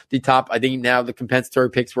of the top. I think now the compensatory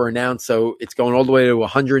picks were announced, so it's going all the way to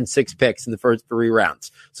 106 picks in the first 3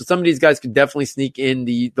 rounds. So some of these guys could definitely sneak in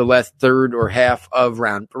the last third or half of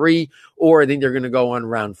round 3, or I think they're going to go on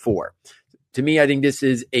round 4. To me, I think this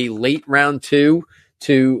is a late round 2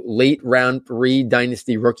 to late round 3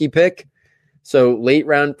 dynasty rookie pick. So late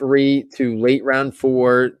round 3 to late round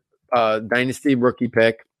 4 dynasty rookie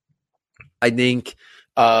pick. I think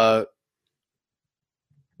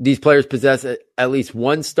these players possess at least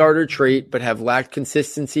one starter trait, but have lacked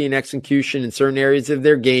consistency and execution in certain areas of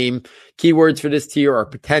their game. Keywords for this tier are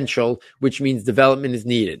potential, which means development is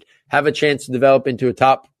needed. Have a chance to develop into a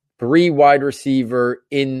top 3 wide receiver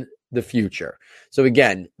in the future. So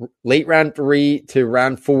again, late round 3 to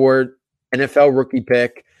round 4 NFL rookie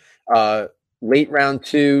pick, late round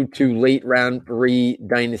 2 to late round 3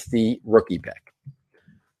 dynasty rookie pick.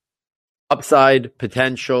 Upside,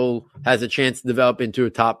 potential, has a chance to develop into a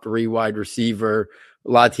top 3 wide receiver. A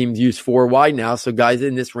lot of teams use 4 wide now, so guys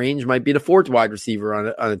in this range might be the 4th wide receiver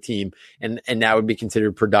on a team, and that would be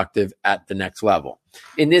considered productive at the next level.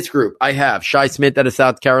 In this group, I have Shi Smith out of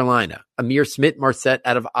South Carolina, Amir Smith-Marset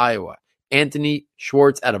out of Iowa, Anthony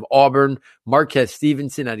Schwartz out of Auburn, Marquez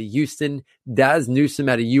Stevenson out of Houston, Daz Newsome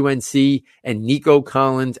out of UNC, and Nico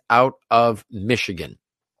Collins out of Michigan.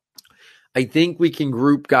 I think we can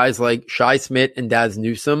group guys like Shi Smith and Daz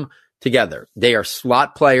Newsome together. They are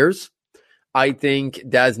slot players. I think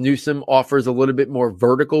Daz Newsome offers a little bit more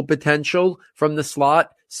vertical potential from the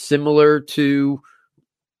slot, similar to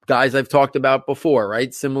guys I've talked about before,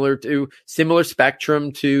 right? Similar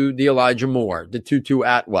spectrum to the Elijah Moore, the Tutu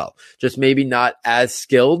Atwell, just maybe not as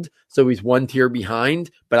skilled. So he's one tier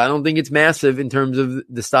behind, but I don't think it's massive in terms of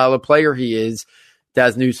the style of player he is,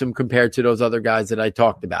 Daz Newsome, compared to those other guys that I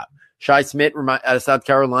talked about. Shi Smith out of South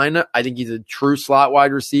Carolina, I think he's a true slot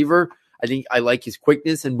wide receiver. I think I like his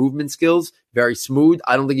quickness and movement skills. Very smooth.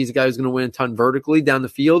 I don't think he's a guy who's going to win a ton vertically down the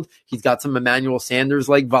field. He's got some Emmanuel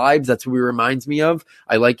Sanders-like vibes. That's who he reminds me of.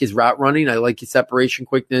 I like his route running. I like his separation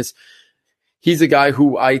quickness. He's a guy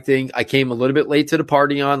who I think I came a little bit late to the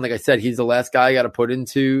party on. Like I said, he's the last guy I got to put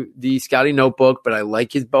into the scouting notebook, but I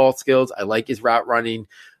like his ball skills. I like his route running.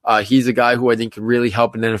 He's a guy who I think can really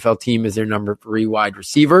help an NFL team as their number 3 wide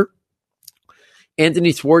receiver.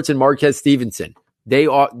 Anthony Schwartz and Marquez Stevenson. When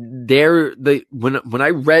I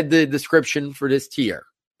read the description for this tier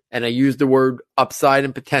and I used the word upside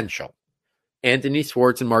and potential, Anthony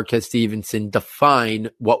Schwartz and Marquez Stevenson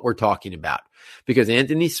define what we're talking about, because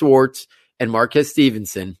Anthony Schwartz and Marquez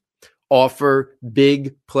Stevenson offer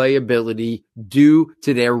big playability due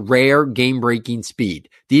to their rare game-breaking speed.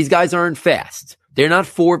 These guys aren't fast. They're not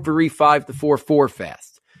 4.35 to 4.4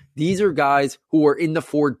 fast. These are guys who are in the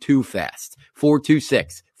 4.2 fast,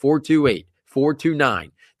 4.26, 4.28.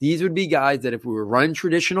 4.29. These would be guys that if we were running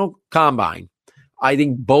traditional combine, I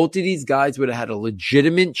think both of these guys would have had a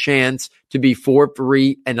legitimate chance to be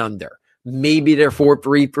 4.3 and under. Maybe they're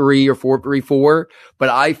 4.33 or 4.34, but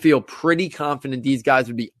I feel pretty confident these guys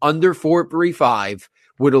would be under 4.35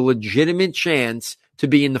 with a legitimate chance to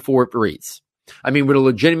be in the 4.3s. I mean, with a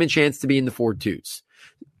legitimate chance to be in the 4.2s.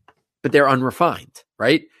 But they're unrefined,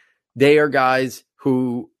 right? They are guys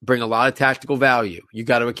who bring a lot of tactical value. You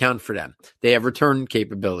got to account for them. They have return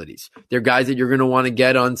capabilities. They're guys that you're going to want to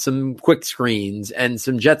get on some quick screens and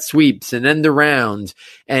some jet sweeps and end around,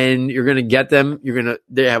 and you're going to get them.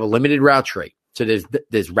 They have a limited route tree. So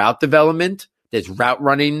there's route development, there's route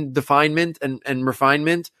running definement and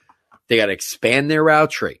refinement. They got to expand their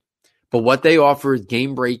route tree. But what they offer is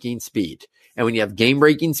game-breaking speed. And when you have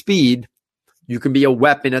game-breaking speed, you can be a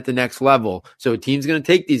weapon at the next level. So a team's going to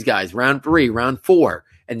take these guys round 3, round 4,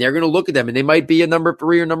 and they're going to look at them, and they might be a number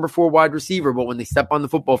 3 or number 4 wide receiver, but when they step on the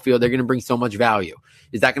football field, they're going to bring so much value.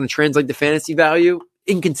 Is that going to translate to fantasy value?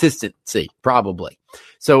 Inconsistency, probably.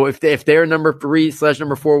 So if they're number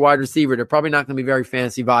 3/number 4 wide receiver, they're probably not going to be very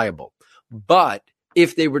fantasy viable. But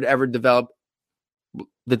if they would ever develop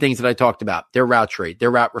the things that I talked about, their route trade,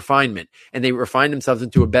 their route refinement, and they refine themselves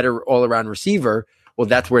into a better all-around receiver, well,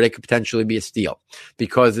 that's where they could potentially be a steal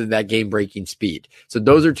because of that game-breaking speed. So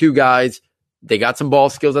those are two guys. They got some ball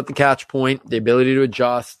skills at the catch point, the ability to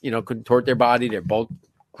adjust, contort their body. They're both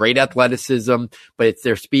great athleticism, but it's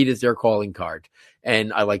their speed is their calling card.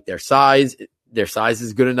 And I like their size. Their size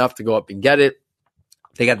is good enough to go up and get it.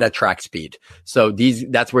 They got that track speed. So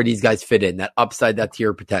that's where these guys fit in, that upside, that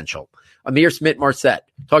tier potential. Ihmir Smith-Marsette.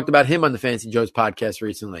 Talked about him on the Fantasy Joe's podcast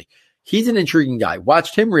recently. He's an intriguing guy.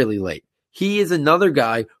 Watched him really late. He is another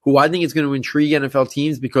guy who I think is going to intrigue NFL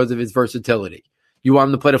teams because of his versatility. You want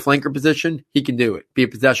him to play the flanker position? He can do it. Be a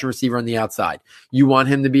possession receiver on the outside. You want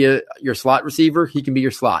him to be your slot receiver? He can be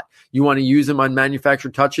your slot. You want to use him on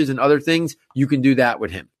manufactured touches and other things? You can do that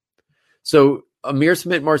with him. So Ihmir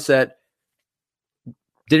Smith-Marsette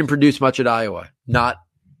didn't produce much at Iowa. Not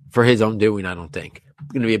for his own doing, I don't think.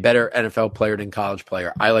 Going to be a better NFL player than college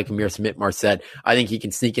player. I like Ihmir Smith-Marsette. I think he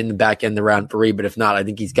can sneak in the back end of round 3, but if not, I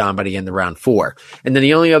think he's gone by the end of round 4. And then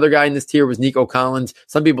the only other guy in this tier was Nico Collins.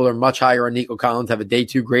 Some people are much higher on Nico Collins, have a day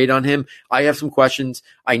 2 grade on him. I have some questions.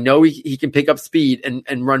 I know he can pick up speed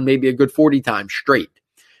and run maybe a good 40 times straight,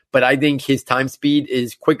 but I think his time speed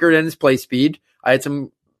is quicker than his play speed. I had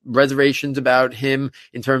some reservations about him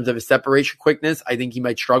in terms of his separation quickness. I think he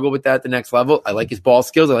might struggle with that at the next level. I like his ball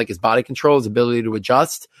skills. I like his body control, his ability to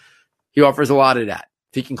adjust. He offers a lot of that.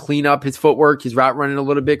 If he can clean up his footwork, his route running a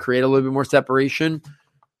little bit, create a little bit more separation,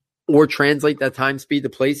 or translate that time speed to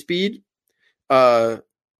play speed. So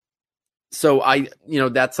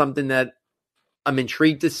that's something that I'm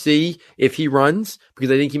intrigued to see if he runs, because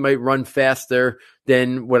I think he might run faster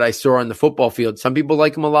than what I saw on the football field. Some people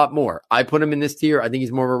like him a lot more. I put him in this tier. I think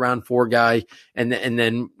he's more of a round 4 guy, and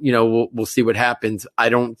then we'll see what happens. I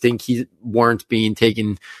don't think he warrants being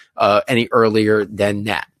taken any earlier than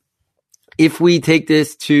that. If we take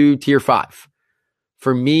this to tier 5,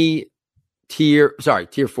 for me, tier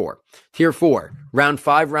 4, round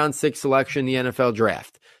 5, round 6 selection in the NFL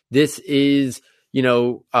draft. This is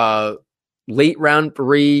late round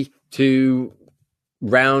 3 to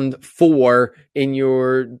round 4 in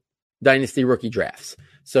your dynasty rookie drafts.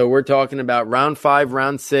 So we're talking about round 5,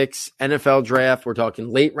 round 6, NFL draft. We're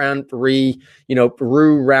talking late round 3,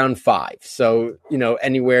 through round 5. So,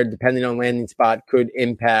 anywhere depending on landing spot could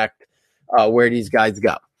impact where these guys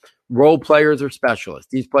go. Role players or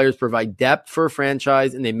specialists. These players provide depth for a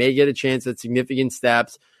franchise, and they may get a chance at significant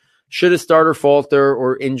snaps should a starter falter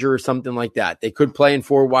or injure or something like that. They could play in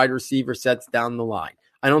 4 wide receiver sets down the line.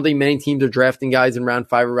 I don't think many teams are drafting guys in round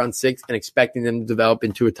 5 or round 6 and expecting them to develop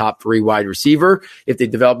into a top 3 wide receiver. If they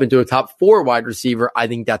develop into a top 4 wide receiver, I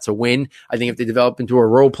think that's a win. I think if they develop into a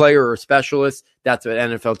role player or a specialist, that's what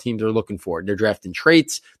NFL teams are looking for. They're drafting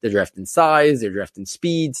traits, they're drafting size, they're drafting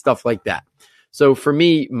speed, stuff like that. So for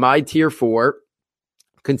me, my tier 4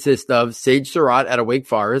 consists of Sage Surratt out of Wake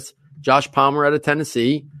Forest, Josh Palmer out of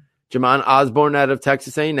Tennessee, Jamon Osborne out of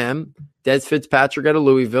Texas A&M, Des Fitzpatrick out of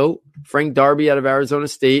Louisville, Frank Darby out of Arizona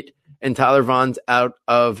State, and Tyler Vaughns out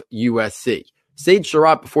of USC. Sage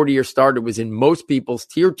Surratt, before the year started, was in most people's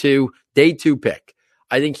tier 2, day 2 pick.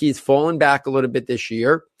 I think he's fallen back a little bit this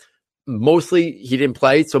year. Mostly he didn't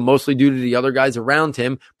play, so mostly due to the other guys around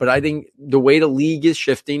him. But I think the way the league is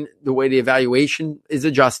shifting, the way the evaluation is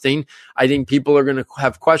adjusting, I think people are going to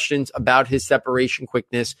have questions about his separation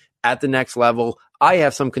quickness at the next level. I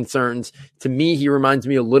have some concerns. To me, he reminds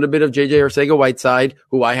me a little bit of JJ Arcega-Whiteside,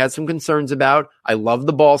 who I had some concerns about. I love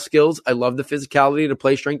the ball skills. I love the physicality, the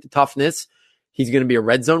play strength, the toughness. He's going to be a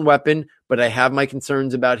red zone weapon, but I have my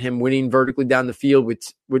concerns about him winning vertically down the field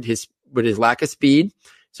with his lack of speed.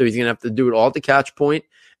 So he's going to have to do it all at the catch point.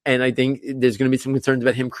 And I think there's going to be some concerns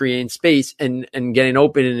about him creating space and getting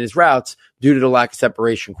open in his routes due to the lack of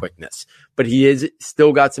separation quickness. But he is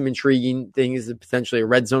still got some intriguing things, potentially a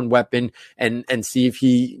red zone weapon, and see if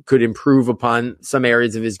he could improve upon some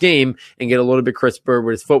areas of his game and get a little bit crisper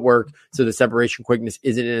with his footwork so the separation quickness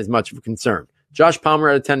isn't as much of a concern. Josh Palmer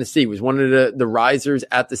out of Tennessee was one of the risers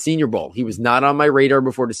at the Senior Bowl. He was not on my radar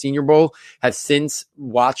before the Senior Bowl. Have since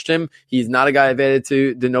watched him. He's not a guy I've added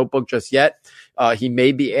to the notebook just yet. He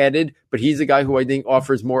may be added, but he's a guy who I think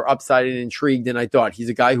offers more upside and intrigue than I thought. He's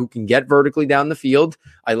a guy who can get vertically down the field.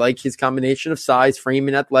 I like his combination of size, frame,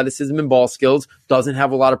 and athleticism and ball skills. Doesn't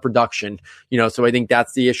have a lot of production, so I think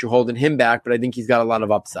that's the issue holding him back, but I think he's got a lot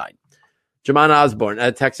of upside. Jamon Osborne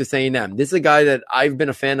at Texas A&M. This is a guy that I've been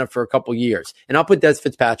a fan of for a couple years. And I'll put Des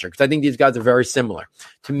Fitzpatrick because I think these guys are very similar.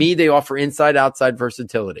 To me, they offer inside-outside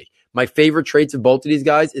versatility. My favorite traits of both of these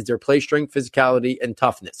guys is their play strength, physicality, and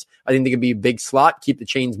toughness. I think they could be a big slot, keep the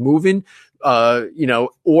chains moving,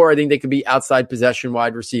 or I think they could be outside possession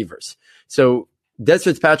wide receivers. So Des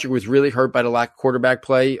Fitzpatrick was really hurt by the lack of quarterback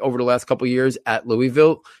play over the last couple of years at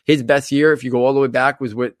Louisville. His best year, if you go all the way back,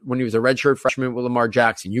 was when he was a redshirt freshman with Lamar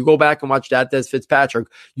Jackson. You go back and watch that Des Fitzpatrick,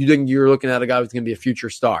 you think you're looking at a guy who's going to be a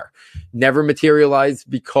future star. Never materialized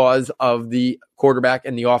because of the quarterback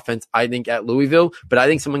and the offense, I think, at Louisville, but I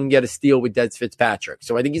think someone can get a steal with Des Fitzpatrick.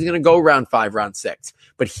 So I think he's going to go round 5, round 6.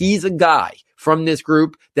 But he's a guy from this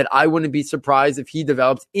group that I wouldn't be surprised if he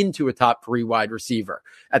develops into a top 3 wide receiver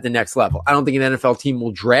at the next level. I don't think an NFL team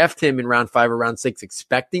will draft him in round 5 or round 6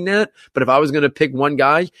 expecting that. But if I was going to pick one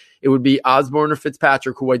guy, it would be Osborne or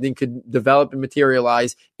Fitzpatrick, who I think could develop and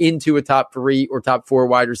materialize into a top 3 or top 4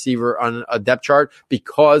 wide receiver on a depth chart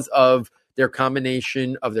because of their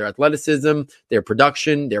combination of their athleticism, their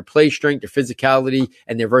production, their play strength, their physicality,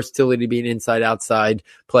 and their versatility to be an inside-outside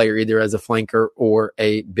player, either as a flanker or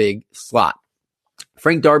a big slot.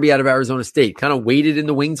 Frank Darby out of Arizona State kind of waited in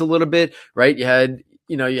the wings a little bit, right? You had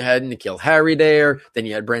N'Keal Harry there, then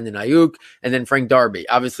you had Brandon Ayuk, and then Frank Darby.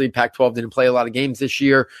 Obviously, Pac-12 didn't play a lot of games this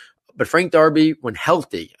year, but Frank Darby, when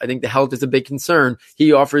healthy, I think the health is a big concern.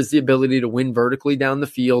 He offers the ability to win vertically down the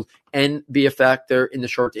field and be a factor in the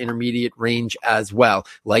short to intermediate range as well.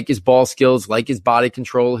 Like his ball skills, like his body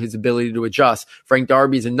control, his ability to adjust. Frank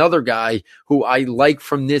Darby is another guy who I like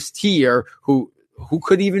from this tier who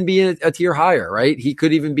could even be a tier higher, right? He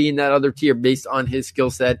could even be in that other tier based on his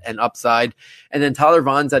skill set and upside. And then Tyler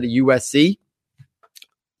Vaughns out of USC.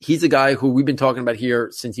 He's a guy who we've been talking about here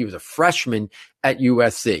since he was a freshman at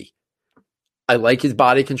USC. I like his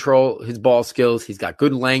body control, his ball skills. He's got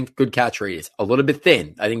good length, good catch radius. A little bit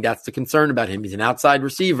thin. I think that's the concern about him. He's an outside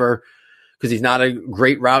receiver because he's not a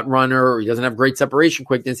great route runner or he doesn't have great separation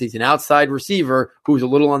quickness. He's an outside receiver who's a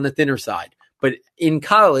little on the thinner side. But in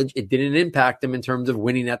college, it didn't impact him in terms of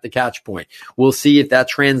winning at the catch point. We'll see if that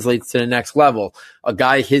translates to the next level. A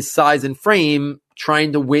guy his size and frame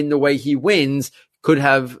trying to win the way he wins could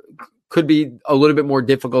be a little bit more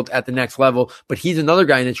difficult at the next level. But he's another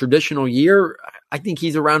guy in a traditional year. I think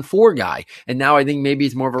he's a round 4 guy. And now I think maybe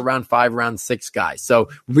he's more of a round 5, round 6 guy. So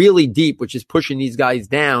really deep, which is pushing these guys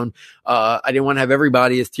down. I didn't want to have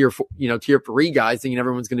everybody as tier 3 guys thinking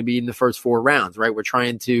everyone's going to be in the first 4 rounds, right? We're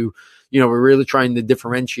trying to, we're really trying to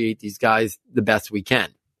differentiate these guys the best we can.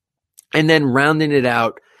 And then rounding it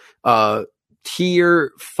out,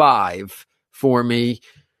 tier 5 for me,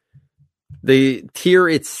 the tier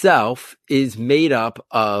itself is made up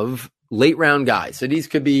of late round guys. So these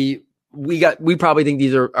could be, we probably think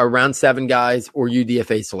these are round 7 guys or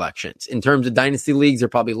UDFA selections. In terms of dynasty leagues, they're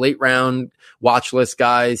probably late round watch list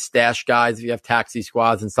guys, stash guys, if you have taxi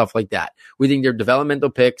squads and stuff like that. We think they're developmental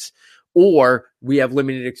picks, or we have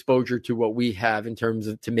limited exposure to what we have in terms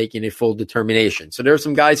of to making a full determination. So there are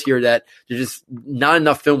some guys here that there's just not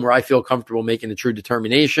enough film where I feel comfortable making a true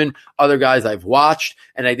determination. Other guys I've watched,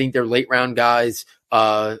 and I think they're late round guys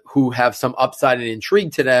who have some upside and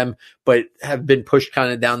intrigue to them, but have been pushed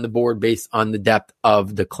kind of down the board based on the depth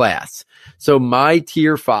of the class. So my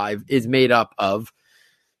tier 5 is made up of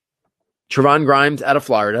Trevon Grimes out of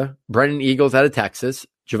Florida, Brennan Eagles out of Texas,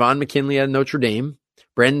 Javon McKinley out of Notre Dame,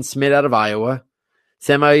 Brandon Smith out of Iowa,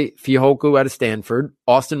 Semi Fehoko out of Stanford,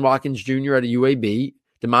 Austin Watkins Jr. out of UAB,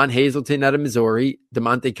 DeMond Hazleton out of Missouri,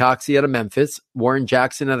 DeMonte Coxey out of Memphis, Warren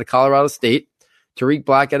Jackson out of Colorado State, Tariq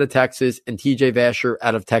Black out of Texas, and TJ Vasher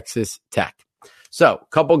out of Texas Tech. So a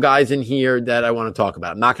couple guys in here that I want to talk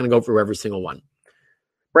about. I'm not going to go through every single one.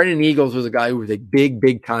 Brandon Eagles was a guy who was a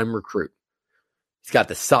big time recruit. He's got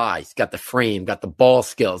the size, got the frame, got the ball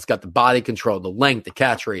skills, got the body control, the length, the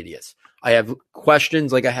catch radius. I have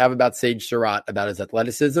questions like I have about Sage Surratt about his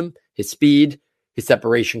athleticism, his speed, his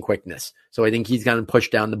separation quickness. So I think he's going to push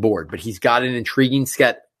down the board, but he's got an intriguing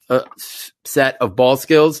set of ball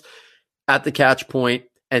skills at the catch point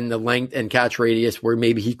and the length and catch radius where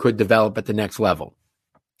maybe he could develop at the next level.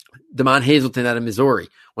 DeMond Hazleton out of Missouri.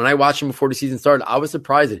 When I watched him before the season started, I was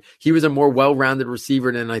surprised that he was a more well-rounded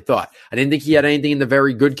receiver than I thought. I didn't think he had anything in the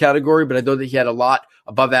very good category, but I thought that he had a lot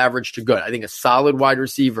above average to good. I think a solid wide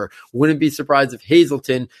receiver. Wouldn't be surprised if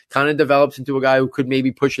Hazleton kind of develops into a guy who could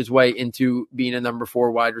maybe push his way into being a number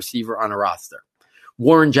 4 wide receiver on a roster.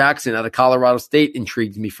 Warren Jackson out of Colorado State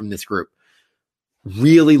intrigued me from this group.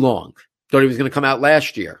 Really long. Thought he was going to come out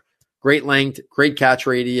last year. Great length, great catch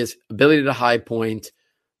radius, ability to high point,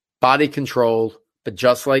 body control. But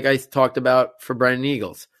just like I talked about for Brennan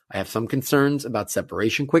Eagles, I have some concerns about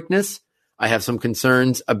separation quickness. I have some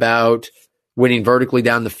concerns about winning vertically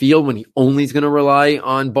down the field when he only is going to rely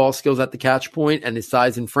on ball skills at the catch point and his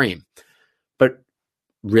size and frame. But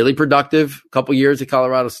really productive, couple years at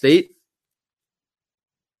Colorado State.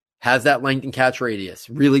 Has that length and catch radius.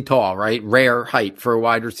 Really tall, right? Rare height for a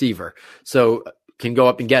wide receiver. So can go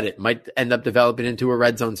up and get it. Might end up developing into a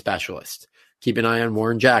red zone specialist. Keep an eye on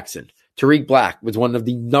Warren Jackson. Tariq Black was one of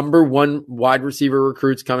the number 1 wide receiver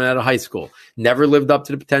recruits coming out of high school. Never lived up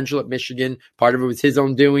to the potential at Michigan. Part of it was his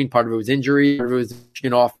own doing. Part of it was injury. Part of it was the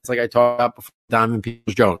Michigan offense, like I talked about before, Diamond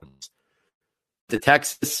Peoples-Jones. The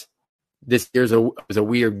Texas, this year was a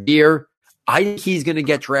weird year. I think he's going to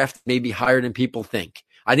get drafted maybe higher than people think.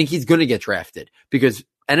 I think he's going to get drafted because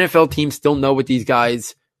NFL teams still know what these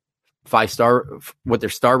guys, 5-star, what their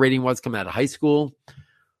star rating was coming out of high school,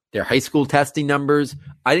 their high school testing numbers.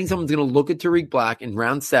 I think someone's going to look at Tariq Black in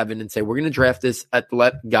round 7 and say, we're going to draft this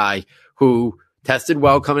athletic guy who tested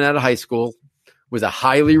well coming out of high school, was a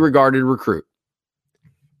highly regarded recruit,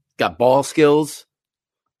 got ball skills,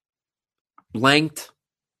 length,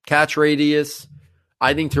 catch radius.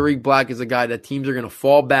 I think Tariq Black is a guy that teams are going to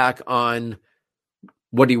fall back on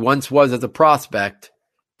what he once was as a prospect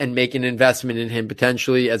and make an investment in him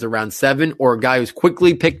potentially as a round 7 or a guy who's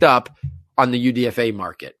quickly picked up on the UDFA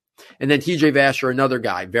market. And then TJ Vasher, another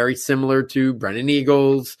guy, very similar to Brennan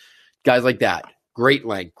Eagles, guys like that. Great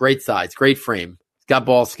length, great size, great frame. He's got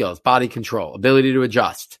ball skills, body control, ability to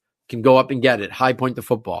adjust, can go up and get it, high point the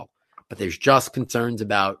football. But there's just concerns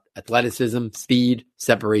about athleticism, speed,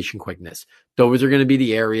 separation quickness. Those are going to be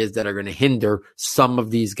the areas that are going to hinder some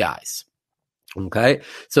of these guys. Okay,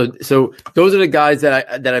 so those are the guys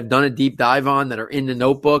that I've done a deep dive on that are in the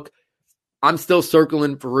notebook. I'm still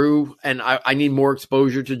circling through, and I need more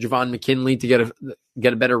exposure to Javon McKinley to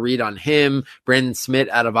get a better read on him. Brandon Smith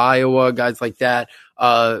out of Iowa, guys like that.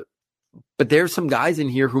 But there's some guys in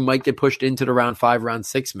here who might get pushed into the round 5, round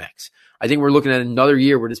 6 mix. I think we're looking at another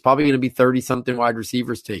year where there's probably going to be 30-something wide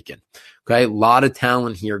receivers taken. Okay, a lot of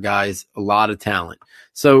talent here, guys. A lot of talent.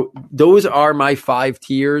 So those are my 5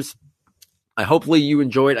 tiers. Hopefully you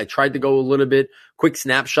enjoyed. I tried to go a little bit quick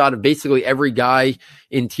snapshot of basically every guy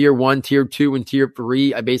in tier 1, tier 2, and tier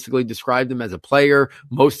 3. I basically described them as a player.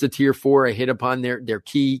 Most of tier 4, I hit upon their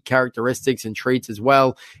key characteristics and traits as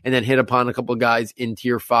well, and then hit upon a couple of guys in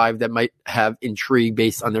tier 5 that might have intrigue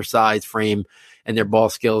based on their size, frame, and their ball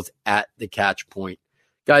skills at the catch point.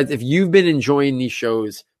 Guys, if you've been enjoying these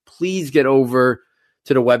shows, please get over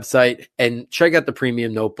to the website and check out the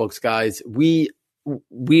premium notebooks, guys. We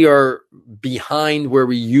are behind where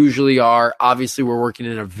we usually are. Obviously, we're working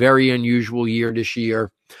in a very unusual year this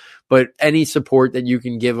year, but any support that you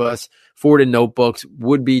can give us for the notebooks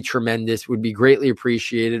would be tremendous, would be greatly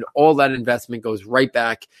appreciated. All that investment goes right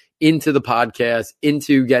back into the podcast,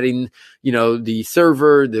 into getting, the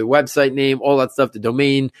server, the website name, all that stuff, the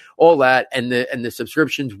domain, all that, and the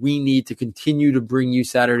subscriptions we need to continue to bring you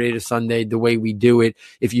Saturday to Sunday the way we do it.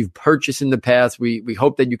 If you've purchased in the past, we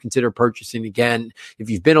hope that you consider purchasing again.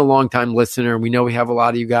 If you've been a long time listener, we know we have a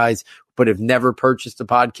lot of you guys, but have never purchased a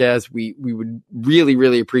podcast, we would really,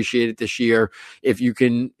 really appreciate it this year if you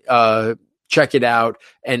can check it out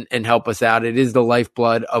and help us out. It is the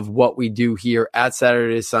lifeblood of what we do here at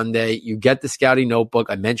Saturday to Sunday. You get the scouting notebook.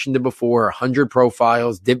 I mentioned it before, 100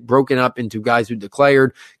 profiles broken up into guys who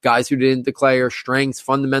declared, guys who didn't declare, strengths,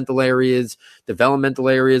 fundamental areas, developmental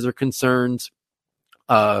areas or concerns,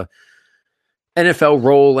 NFL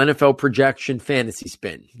role, NFL projection, fantasy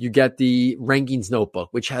spin. You get the rankings notebook,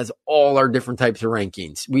 which has all our different types of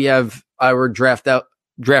rankings. We have our draft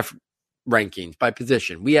rankings by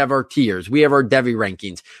position. We have our tiers. We have our Devy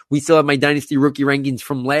rankings. We still have my Dynasty rookie rankings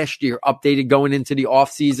from last year updated going into the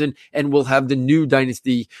offseason, and we'll have the new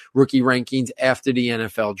Dynasty rookie rankings after the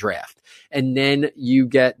NFL draft. And then you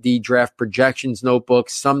get the draft projections notebook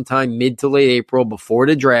sometime mid to late April before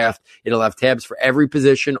the draft. It'll have tabs for every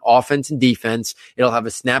position, offense and defense. It'll have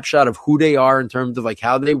a snapshot of who they are in terms of like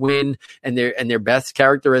how they win and their best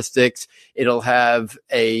characteristics. It'll have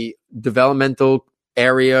a developmental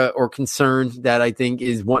area or concern that I think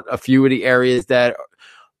is a few of the areas that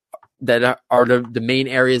are the main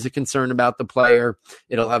areas of concern about the player.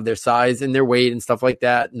 It'll have their size and their weight and stuff like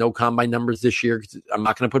that. No combine numbers this year. I'm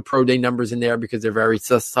not going to put pro day numbers in there because they're very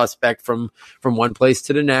suspect from one place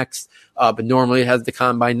to the next. But normally it has the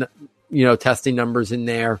combine, testing numbers in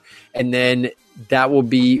there. And then that will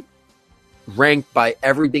be ranked by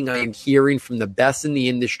everything I am hearing from the best in the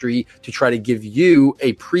industry to try to give you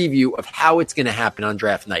a preview of how it's going to happen on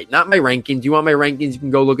draft night. Not my rankings. You want my rankings? You can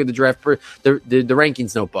go look at the the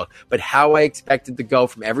rankings notebook. But how I expect it to go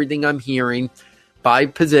from everything I'm hearing by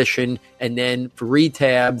position, and then 3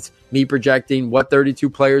 tabs, me projecting what 32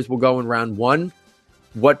 players will go in round 1,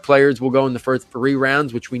 what players will go in the first 3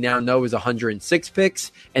 rounds, which we now know is 106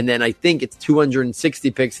 picks. And then I think it's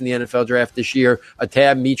 260 picks in the NFL draft this year. A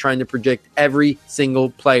tab, me trying to predict every single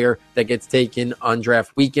player that gets taken on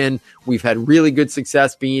draft weekend. We've had really good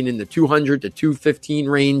success being in the 200 to 215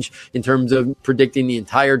 range in terms of predicting the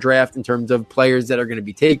entire draft, in terms of players that are going to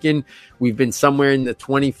be taken. We've been somewhere in the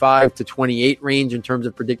 25 to 28 range in terms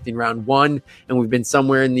of predicting round 1. And we've been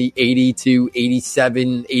somewhere in the 80 to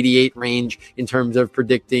 87, 88 range in terms of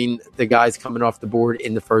predicting the guys coming off the board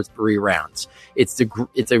in the first 3 rounds. It's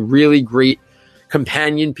a really great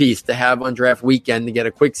companion piece to have on draft weekend to get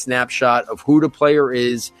a quick snapshot of who the player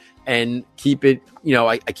is and keep it,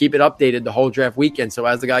 I keep it updated the whole draft weekend. So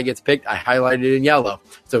as the guy gets picked, I highlight it in yellow.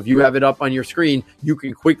 So if you have it up on your screen, you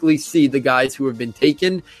can quickly see the guys who have been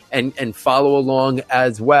taken and follow along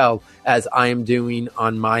as well as I am doing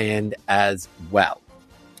on my end as well.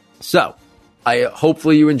 So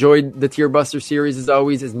hopefully you enjoyed the Tier Buster series as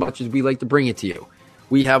always, as much as we like to bring it to you.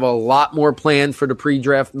 We have a lot more planned for the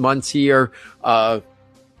pre-draft months here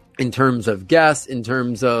in terms of guests, in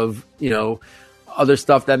terms of, other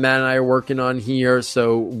stuff that Matt and I are working on here.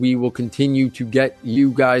 So we will continue to get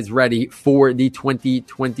you guys ready for the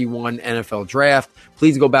 2021 NFL Draft.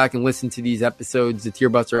 Please go back and listen to these episodes. The Tier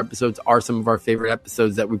Buster episodes are some of our favorite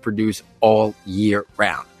episodes that we produce all year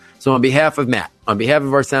round. So on behalf of Matt, on behalf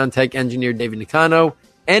of our sound tech engineer, David Nicano,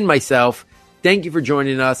 and myself, thank you for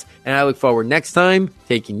joining us. And I look forward next time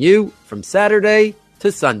taking you from Saturday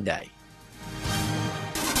to Sunday.